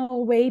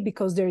optimal way,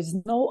 because there is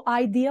no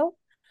ideal,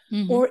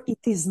 or it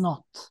is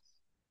not.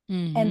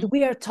 And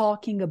we are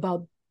talking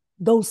about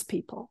those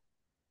people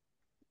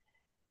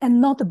and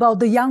not about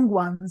the young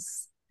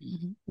ones,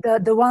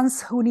 the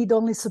ones who need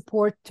only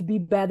support to be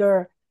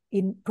better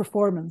in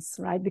performance,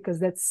 right? Because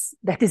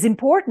that is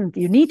important.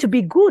 You need to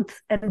be good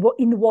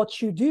in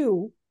what you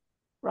do,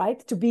 right?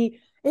 To be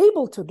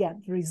able to get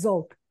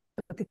result,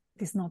 but it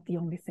is not the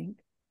only thing.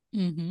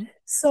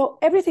 So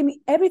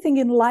everything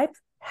in life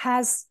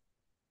has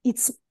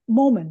its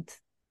moment,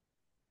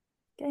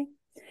 okay?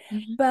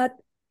 But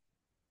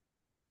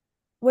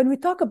when we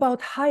talk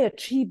about high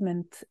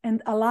achievement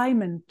and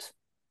alignment,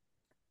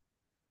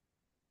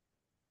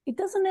 it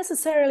doesn't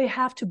necessarily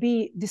have to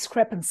be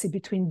discrepancy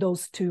between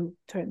those two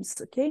terms,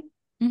 okay?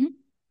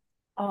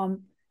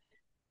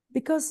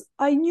 Because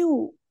I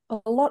know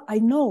a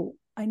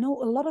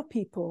lot of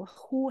people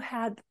who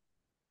had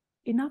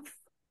enough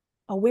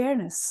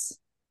awareness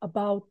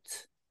about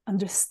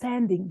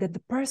understanding that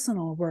the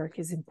personal work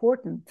is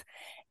important,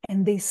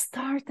 and they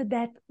started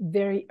that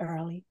very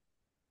early.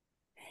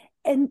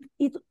 And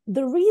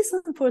the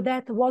reason for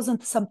that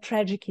wasn't some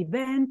tragic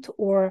event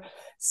or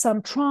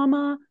some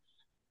trauma.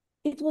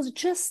 It was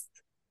just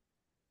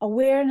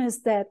awareness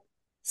that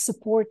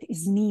support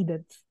is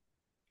needed.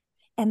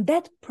 And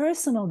that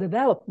personal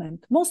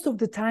development, most of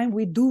the time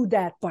we do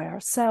that by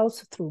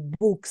ourselves through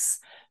books,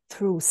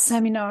 through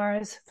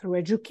seminars, through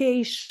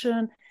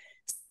education,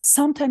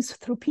 sometimes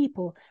through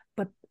people.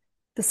 But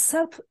the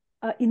self,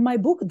 in my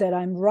book that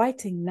I'm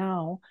writing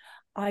now,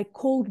 I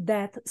called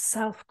that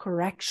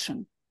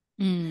self-correction.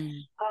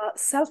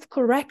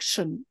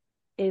 Self-correction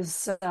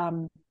is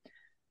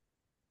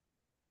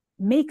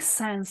makes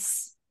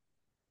sense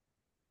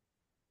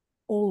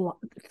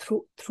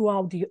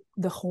throughout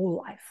the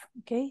whole life.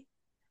 Okay,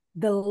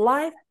 the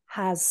life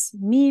has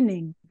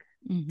meaning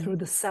through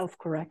the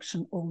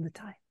self-correction all the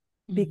time,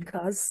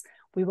 because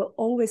we will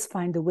always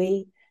find a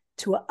way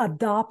to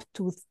adapt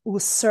to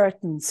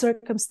certain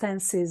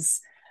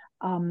circumstances,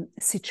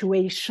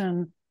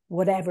 situation,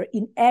 whatever,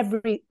 in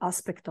every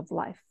aspect of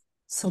life.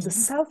 So the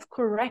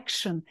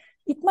self-correction,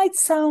 it might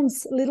sound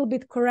a little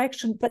bit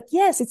correction, but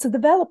yes, it's a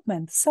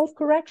development,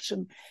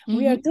 self-correction.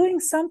 We are doing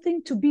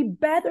something to be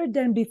better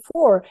than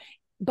before,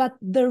 but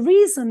the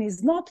reason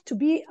is not to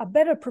be a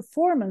better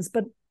performance,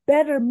 but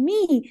better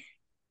me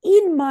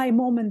in my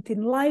moment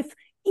in life,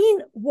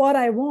 in what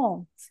I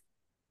want.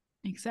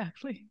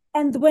 Exactly.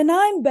 And when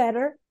I'm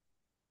better,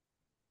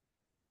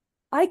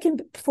 I can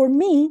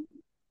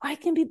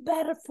be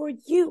better for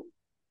you.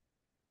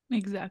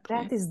 Exactly.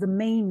 That is the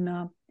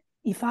main,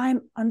 if I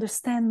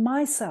understand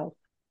myself,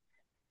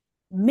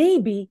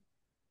 maybe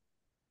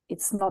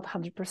it's not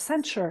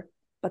 100% sure,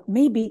 but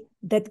maybe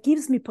that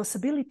gives me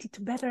possibility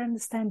to better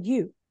understand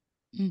you.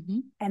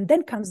 And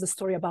then comes the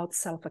story about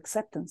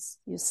self-acceptance.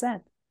 You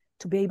said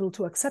to be able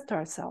to accept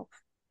ourselves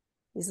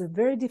is a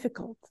very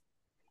difficult.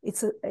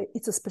 It's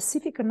a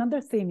specific another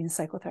theme in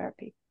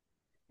psychotherapy,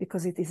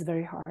 because it is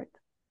very hard.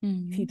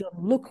 If you don't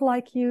look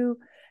like you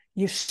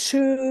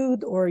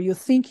should, or you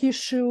think you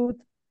should,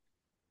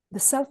 the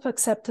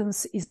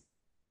self-acceptance is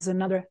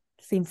another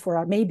theme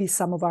for maybe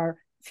some of our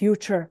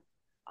future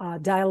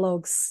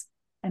dialogues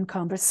and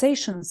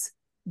conversations,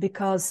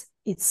 because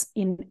it's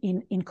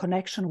in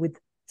connection with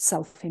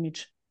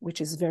self-image,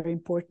 which is very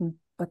important,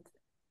 but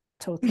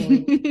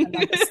totally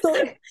another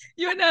story.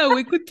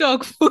 We could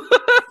talk for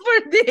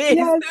days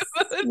about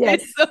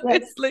this,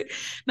 honestly.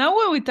 Yes. Now,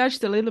 when we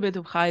touched a little bit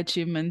of high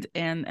achievement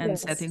and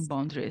setting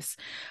boundaries,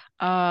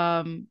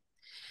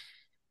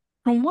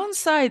 from one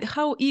side,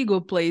 how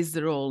ego plays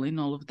the role in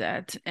all of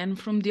that, and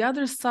from the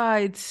other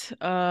side,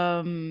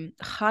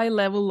 high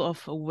level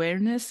of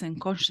awareness and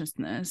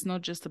consciousness,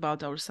 not just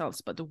about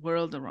ourselves, but the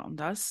world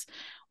around us,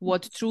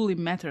 what truly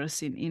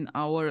matters in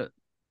our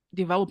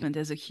development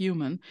as a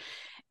human.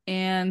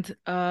 And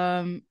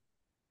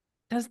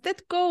does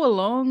that go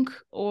along,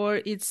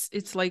 or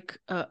it's like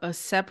a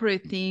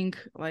separate thing,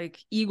 like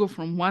ego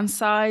from one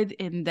side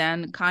and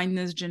then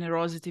kindness,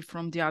 generosity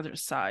from the other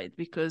side?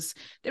 Because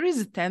there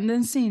is a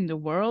tendency in the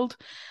world,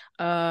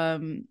 I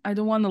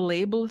don't want to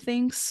label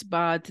things,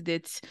 but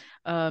that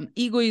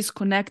ego is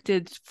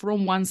connected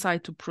from one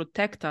side to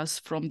protect us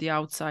from the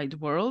outside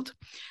world.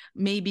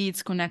 Maybe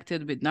it's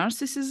connected with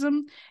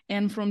narcissism,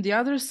 and from the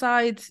other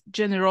side,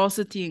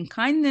 generosity and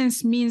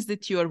kindness means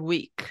that you are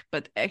weak,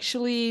 but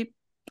actually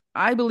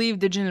I believe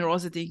the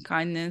generosity and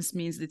kindness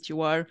means that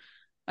you are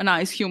a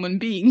nice human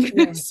being.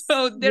 Yes.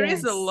 So there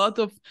is a lot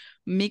of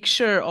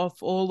mixture of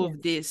all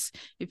of this.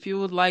 If you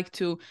would like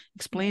to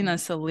explain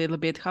us a little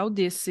bit how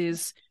this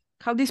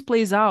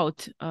plays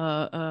out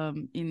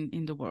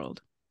in the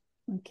world.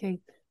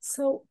 Okay.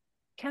 So,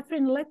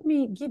 Catherine, let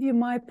me give you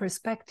my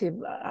perspective.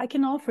 I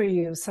can offer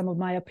you some of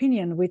my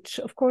opinion, which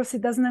of course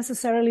it doesn't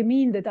necessarily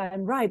mean that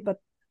I'm right,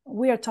 but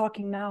we are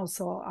talking now,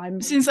 so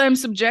since I'm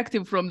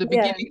subjective from the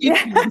beginning.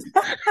 Yes,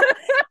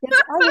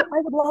 I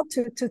would love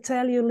to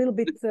tell you a little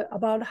bit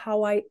about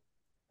how I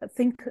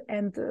think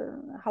and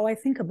how I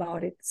think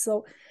about it.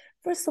 So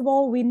first of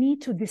all, we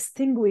need to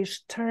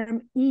distinguish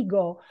term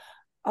ego,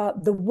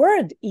 the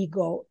word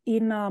ego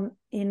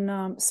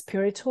in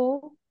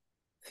spiritual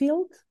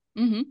field,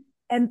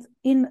 and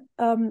in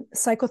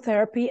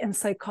psychotherapy and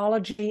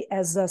psychology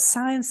as a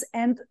science,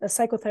 and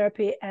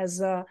psychotherapy as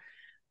a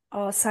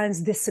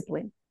science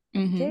discipline.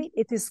 Okay,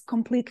 it is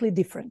completely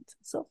different.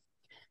 So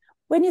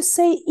when you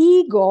say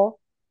ego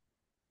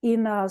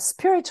in a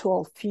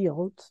spiritual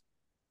field,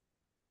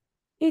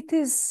 it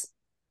is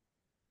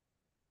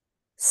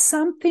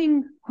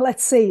something,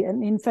 let's say,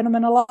 in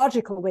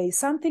phenomenological way,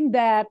 something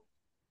that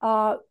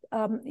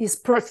is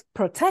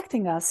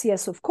protecting us,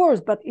 yes, of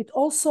course, but it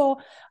also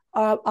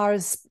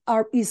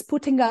is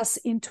putting us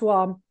into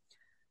a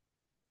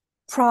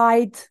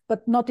pride,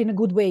 but not in a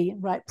good way,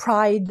 right?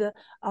 Pride,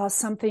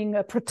 something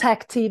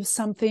protective,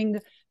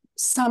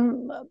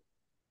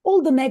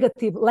 all the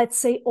negative, let's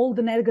say, all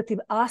the negative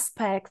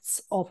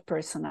aspects of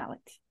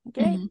personality.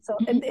 Okay, so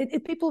and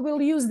people will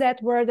use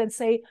that word and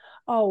say,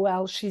 "Oh,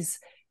 well, she's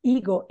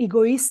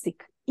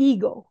egoistic,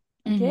 ego."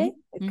 Okay,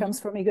 it comes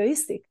from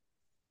egoistic,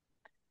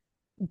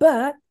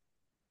 but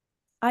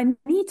I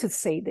need to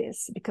say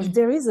this because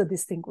there is a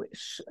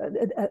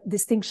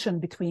distinction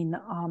between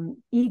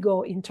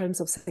ego in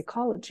terms of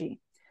psychology.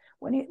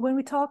 When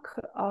we talk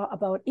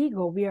about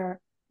ego, we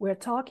are We're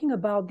talking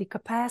about the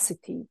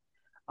capacity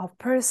of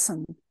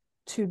person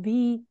to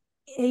be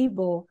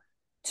able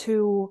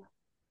to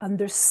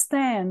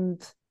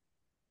understand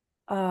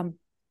the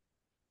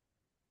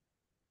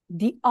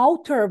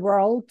outer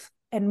world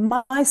and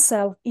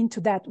myself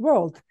into that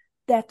world.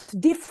 That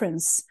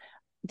difference,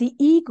 the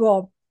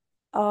ego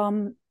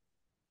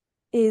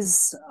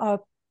is a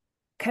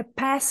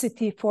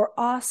capacity for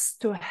us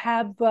to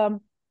have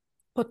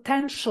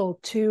potential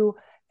to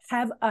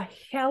have a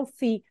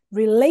healthy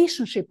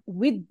relationship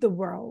with the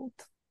world.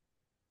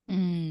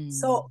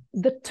 So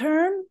the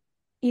term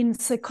in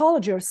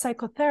psychology or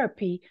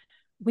psychotherapy,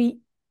 we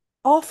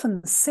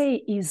often say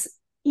is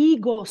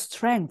ego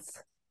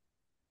strength.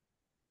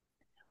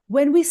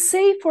 When we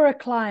say for a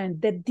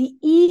client that the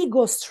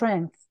ego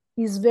strength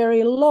is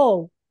very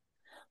low,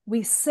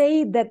 we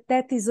say that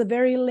that is a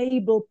very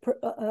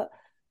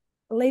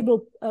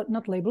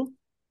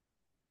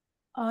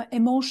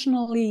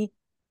emotionally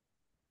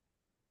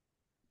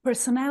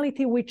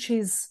personality which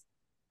is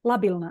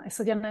labilna.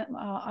 So,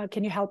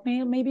 can you help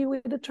me maybe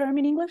with the term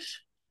in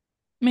English?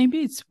 Maybe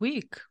it's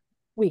weak.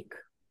 Weak.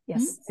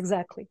 Yes,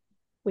 exactly.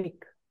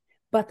 Weak.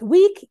 But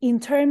weak in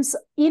terms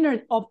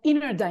of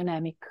inner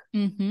dynamic.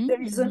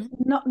 There is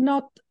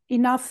not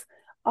enough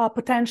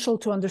potential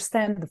to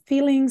understand the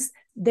feelings.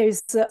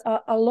 There's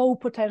a low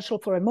potential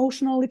for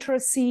emotional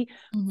literacy,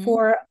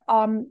 for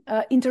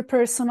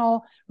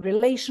interpersonal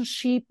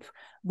relationship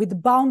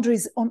with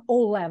boundaries on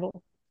all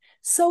levels.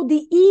 So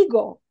the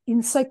ego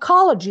in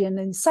psychology and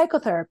in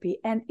psychotherapy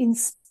and in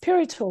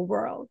spiritual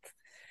world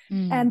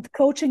and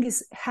coaching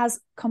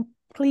has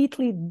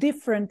completely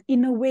different,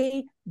 in a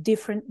way,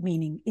 different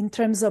meaning in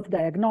terms of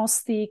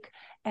diagnostic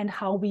and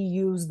how we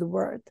use the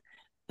word.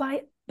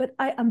 But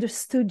I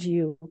understood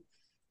you,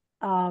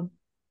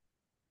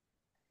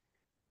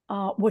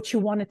 what you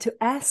wanted to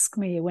ask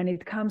me when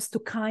it comes to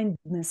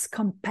kindness,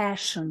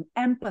 compassion,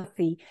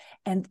 empathy,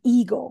 and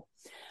ego.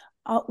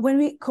 When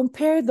we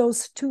compare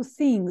those two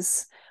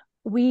things,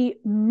 we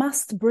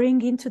must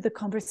bring into the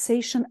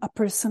conversation a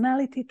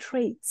personality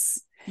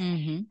traits.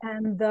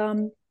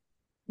 And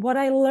what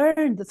I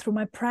learned through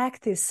my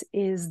practice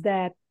is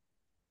that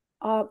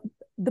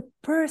the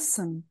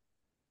person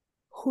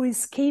who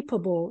is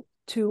capable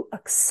to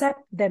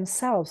accept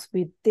themselves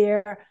with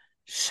their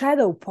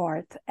shadow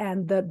part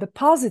and the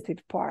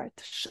positive part,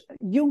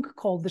 Jung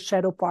called the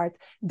shadow part,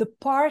 the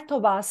part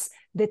of us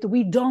that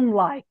we don't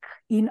like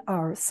in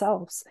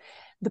ourselves.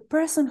 The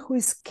person who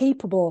is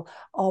capable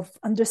of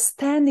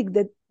understanding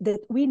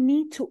that we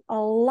need to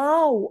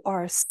allow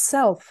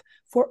ourselves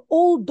for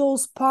all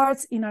those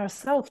parts in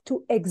ourselves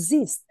to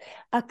exist.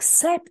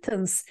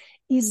 Acceptance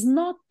is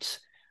not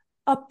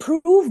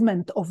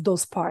approvement of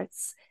those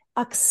parts.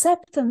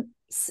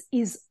 Acceptance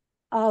is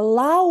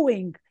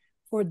allowing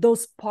for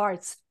those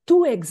parts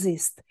to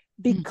exist,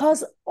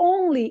 because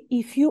only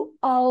if you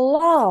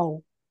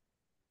allow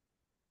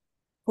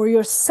for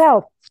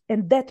yourself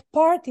and that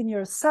part in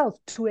yourself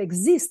to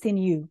exist in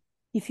you,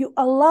 if you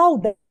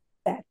allow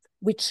that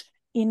which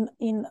in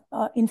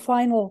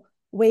final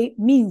way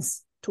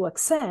means to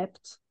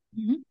accept,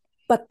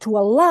 but to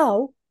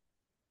allow,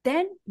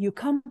 then you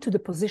come to the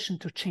position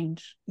to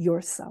change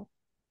yourself.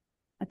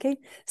 Okay,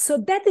 so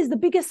that is the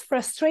biggest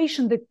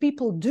frustration that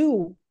people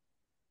do.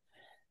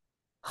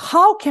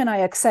 How can I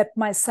accept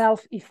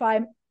myself if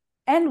I'm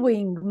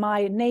envying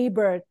my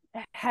neighbor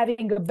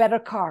having a better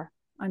car?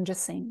 I'm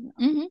just saying.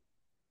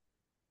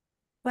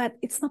 But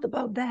it's not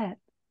about that.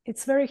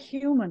 It's very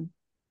human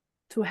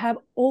to have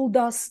all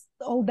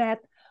that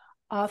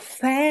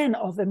fan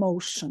of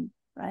emotion,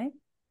 right?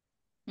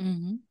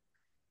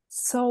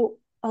 So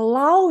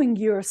allowing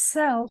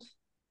yourself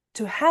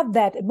to have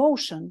that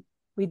emotion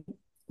with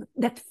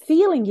that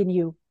feeling in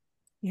you,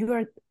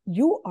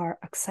 you are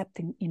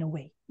accepting in a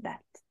way that.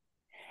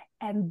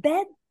 And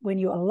then when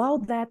you allow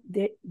that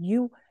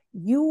you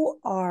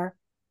are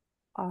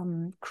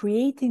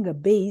creating a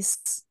base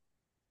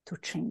to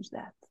change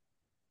that.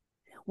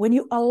 When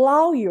you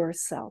allow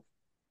yourself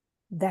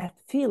that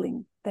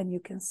feeling, then you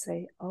can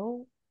say,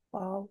 oh,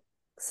 wow,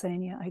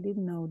 Ksenija, I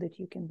didn't know that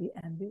you can be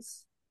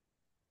envious.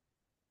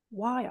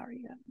 Why are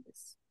you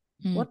envious?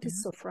 What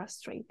is so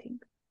frustrating?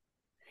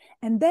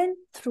 And then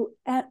through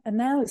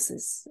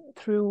analysis,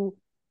 through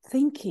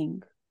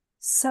thinking,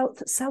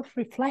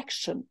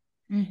 self-reflection,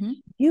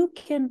 you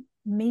can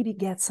maybe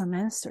get some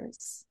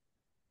answers.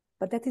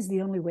 But that is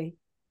the only way.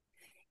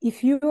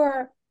 If you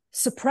are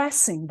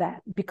suppressing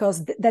that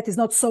because that is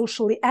not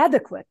socially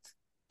adequate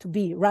to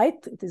be, right?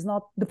 It is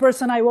not the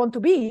person I want to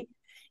be.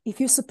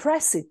 If you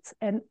suppress it,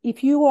 and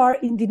if you are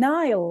in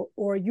denial,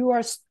 or you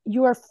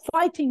are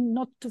fighting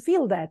not to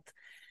feel that,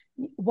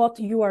 what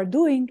you are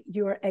doing,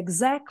 you are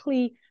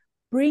exactly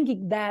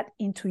bringing that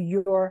into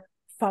your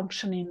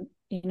functioning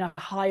in a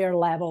higher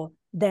level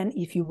than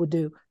if you would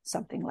do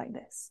something like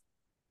this.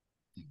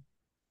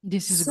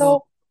 This is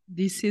gold.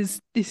 This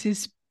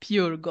is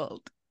pure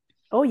gold.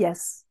 Oh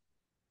yes,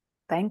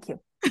 thank you.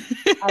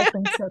 I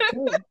think so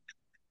too.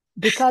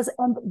 Because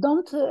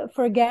don't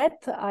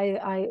forget,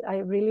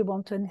 I really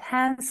want to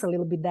enhance a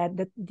little bit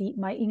that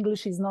my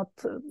English is not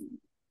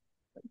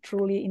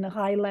truly in a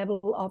high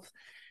level of.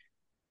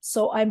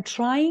 So I'm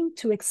trying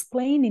to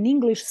explain in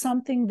English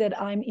something that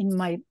I'm in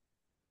my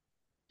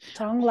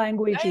tongue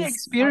language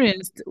is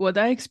what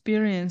I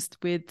experienced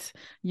with,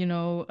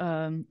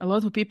 a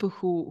lot of people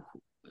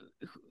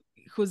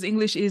whose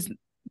English is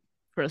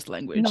first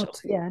language.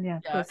 Not, yeah.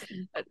 First.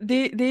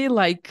 They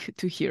like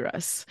to hear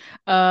us,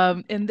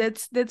 and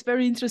that's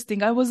very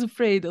interesting. I was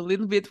afraid a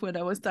little bit when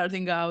I was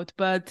starting out,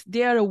 but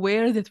they are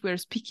aware that we're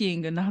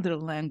speaking another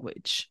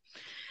language,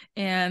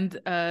 and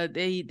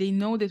they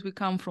know that we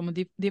come from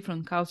a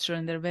different culture,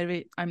 and they're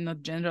very, I'm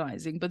not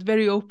generalizing, but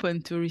very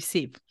open to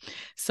receive.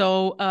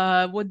 So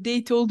what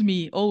they told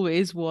me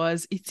always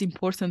was, it's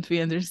important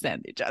we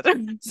understand each other.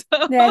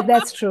 So, yeah,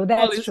 that's true. all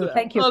That's is true. well.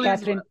 Thank you, All is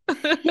Catherine.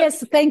 well.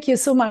 Yes, thank you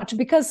so much.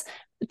 Because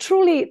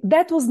truly,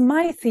 that was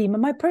my theme.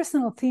 My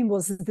personal theme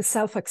was the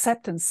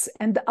self-acceptance.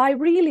 And I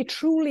really,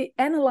 truly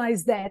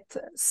analyzed that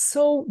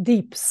so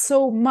deep,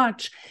 so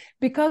much,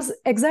 because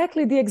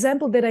exactly the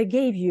example that I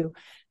gave you,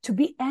 to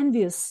be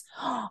envious.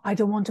 Oh, I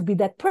don't want to be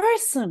that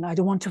person. I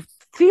don't want to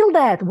feel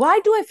that.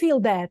 Why do I feel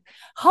that?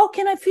 How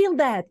can I feel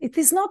that? It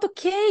is not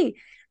okay.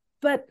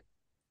 But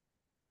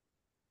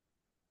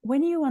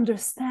when you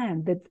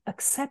understand that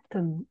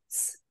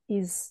acceptance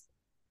is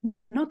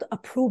not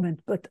approval,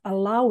 but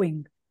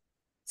allowing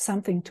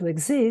something to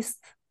exist,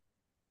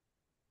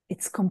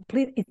 it's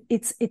complete.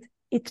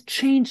 It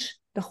changed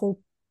the whole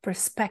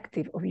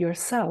perspective of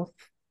yourself,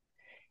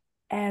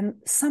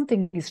 and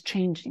something is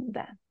changing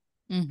then.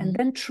 Mm-hmm. And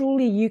then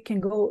truly you can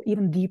go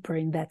even deeper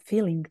in that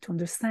feeling to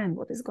understand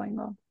what is going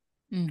on.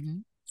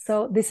 Mm-hmm.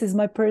 So this is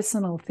my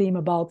personal theme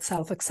about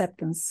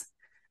self-acceptance.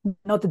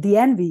 Not the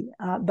envy,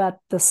 but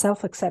the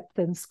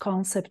self-acceptance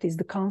concept is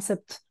the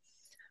concept.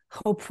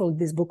 Hopefully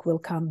this book will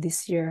come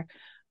this year,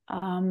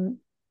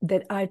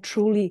 that I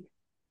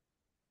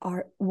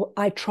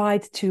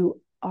tried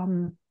to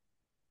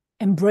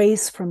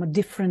embrace from a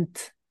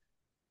different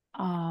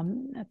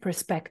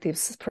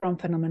perspectives, from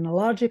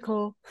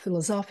phenomenological,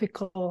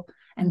 philosophical,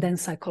 and then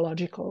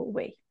psychological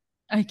way.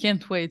 I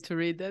can't wait to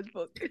read that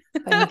book.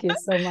 Thank you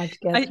so much,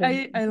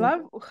 Catherine. I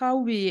love how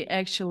we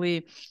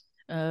actually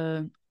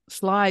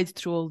slide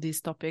through all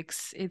these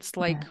topics. It's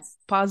like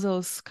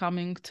puzzles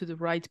coming to the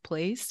right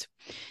place.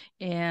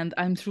 And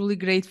I'm truly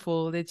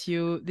grateful that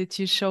you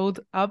showed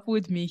up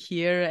with me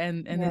here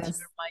and that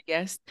you're my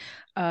guest.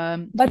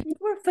 But you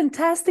were a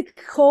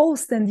fantastic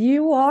host and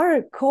you are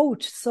a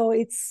coach. So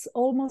it's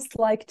almost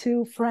like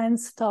two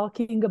friends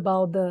talking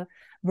about the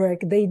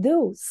work they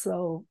do.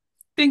 So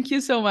thank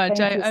you so much.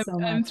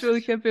 I'm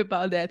truly happy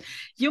about that.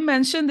 You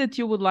mentioned that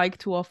you would like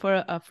to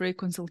offer a free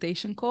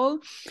consultation call,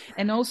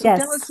 and also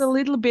tell us a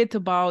little bit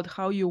about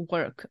how you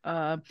work.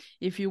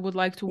 If you would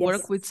like to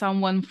work with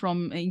someone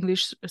from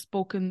English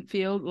spoken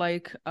field,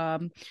 like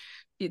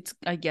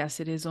I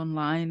guess it is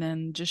online,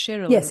 and just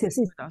share a little bit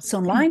with us. It's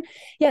online.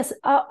 Yes,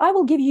 I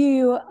will give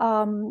you,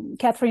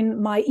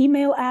 Catherine, my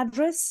email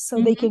address so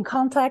they can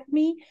contact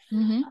me.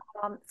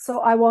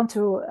 So I want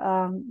to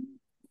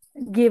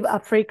give a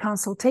free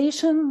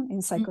consultation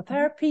in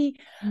psychotherapy,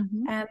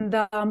 and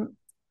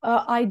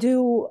I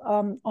do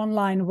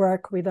online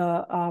work with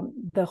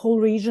the whole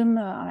region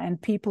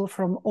and people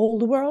from all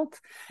the world.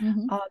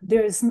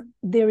 There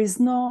is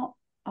no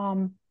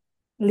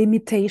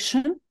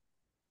limitation.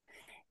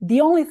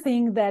 The only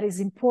thing that is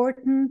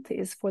important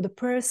is for the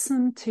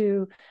person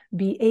to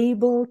be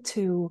able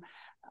to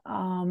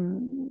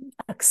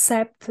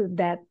accept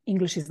that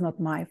English is not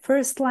my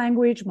first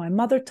language, my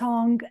mother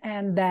tongue,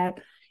 and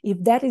that if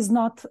that is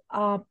not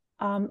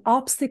an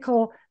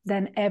obstacle,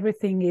 then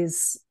everything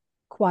is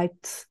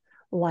quite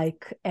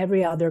like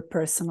every other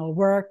personal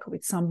work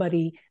with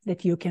somebody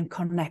that you can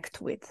connect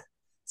with.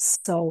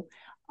 So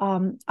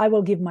I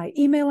will give my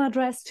email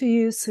address to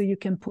you so you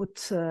can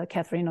put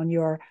Catherine on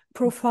your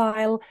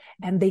profile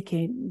and they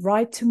can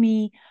write to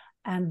me.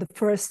 And the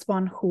first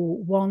one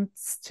who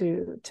wants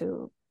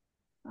to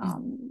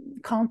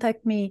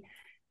contact me,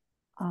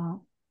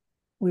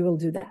 we will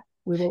do that.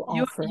 We will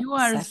offer. You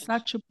are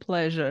such a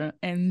pleasure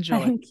and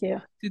joy Thank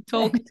you. to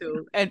talk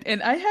to.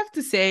 And I have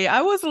to say,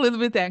 I was a little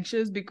bit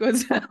anxious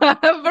because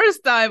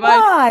first time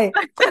Why?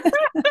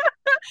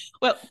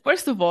 Well,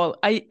 first of all,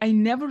 I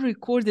never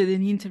recorded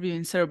an interview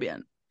in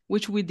Serbian,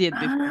 which we did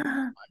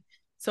before.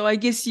 So I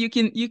guess you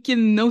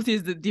can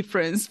notice the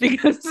difference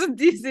because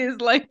this is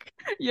like,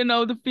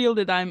 the field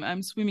that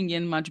I'm swimming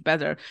in much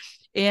better.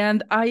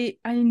 And I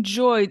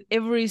enjoyed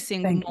every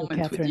single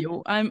moment with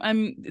you. I'm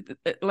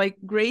like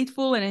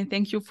grateful, and I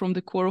thank you from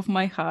the core of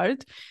my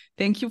heart.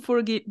 Thank you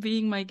for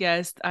being my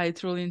guest. I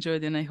truly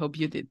enjoyed it, and I hope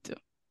you did too.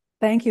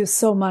 Thank you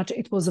so much.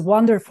 It was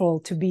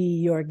wonderful to be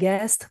your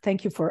guest.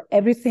 Thank you for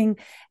everything.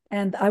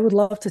 And I would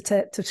love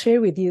to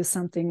share with you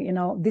something.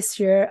 This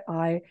year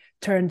I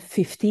turned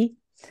 50.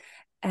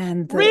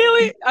 And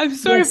really, I'm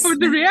sorry for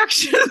the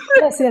reaction.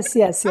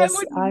 yes.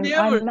 I'm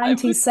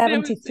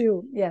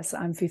 1972. Yes,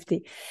 I'm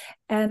 50.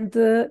 And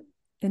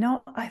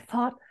I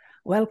thought,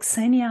 well,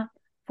 Ksenija,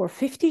 for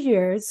 50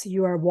 years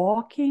you are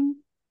walking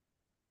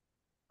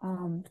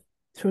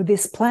through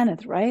this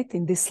planet, right,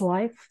 in this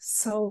life.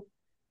 So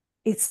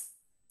it's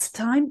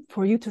time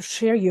for you to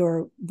share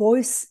your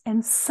voice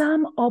and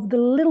some of the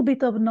little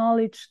bit of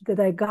knowledge that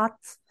I got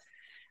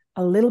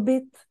a little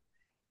bit.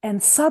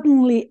 And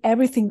suddenly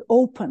everything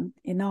opened,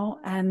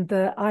 and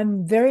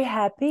I'm very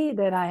happy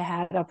that I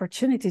had the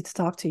opportunity to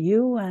talk to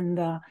you and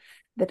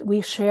that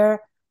we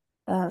share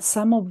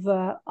some of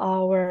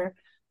our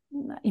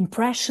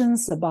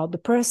impressions about the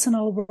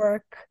personal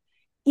work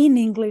in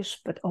English,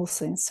 but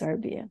also in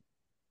Serbian.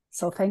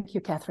 So thank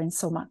you, Catherine,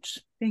 so much.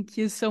 Thank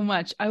you so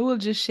much. I will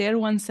just share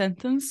one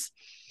sentence.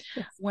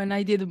 Yes. When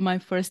I did my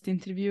first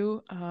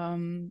interview,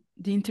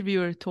 the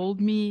interviewer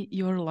told me,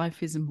 your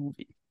life is a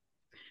movie.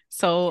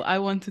 So I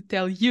want to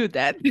tell you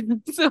that.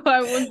 So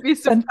I won't be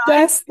surprised.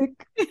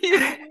 Fantastic.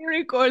 If we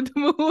record a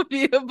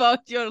movie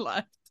about your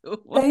life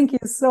too. Thank you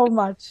so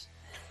much.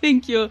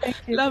 Thank you.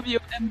 Love you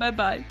and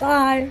bye-bye.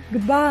 Bye.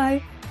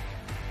 Goodbye.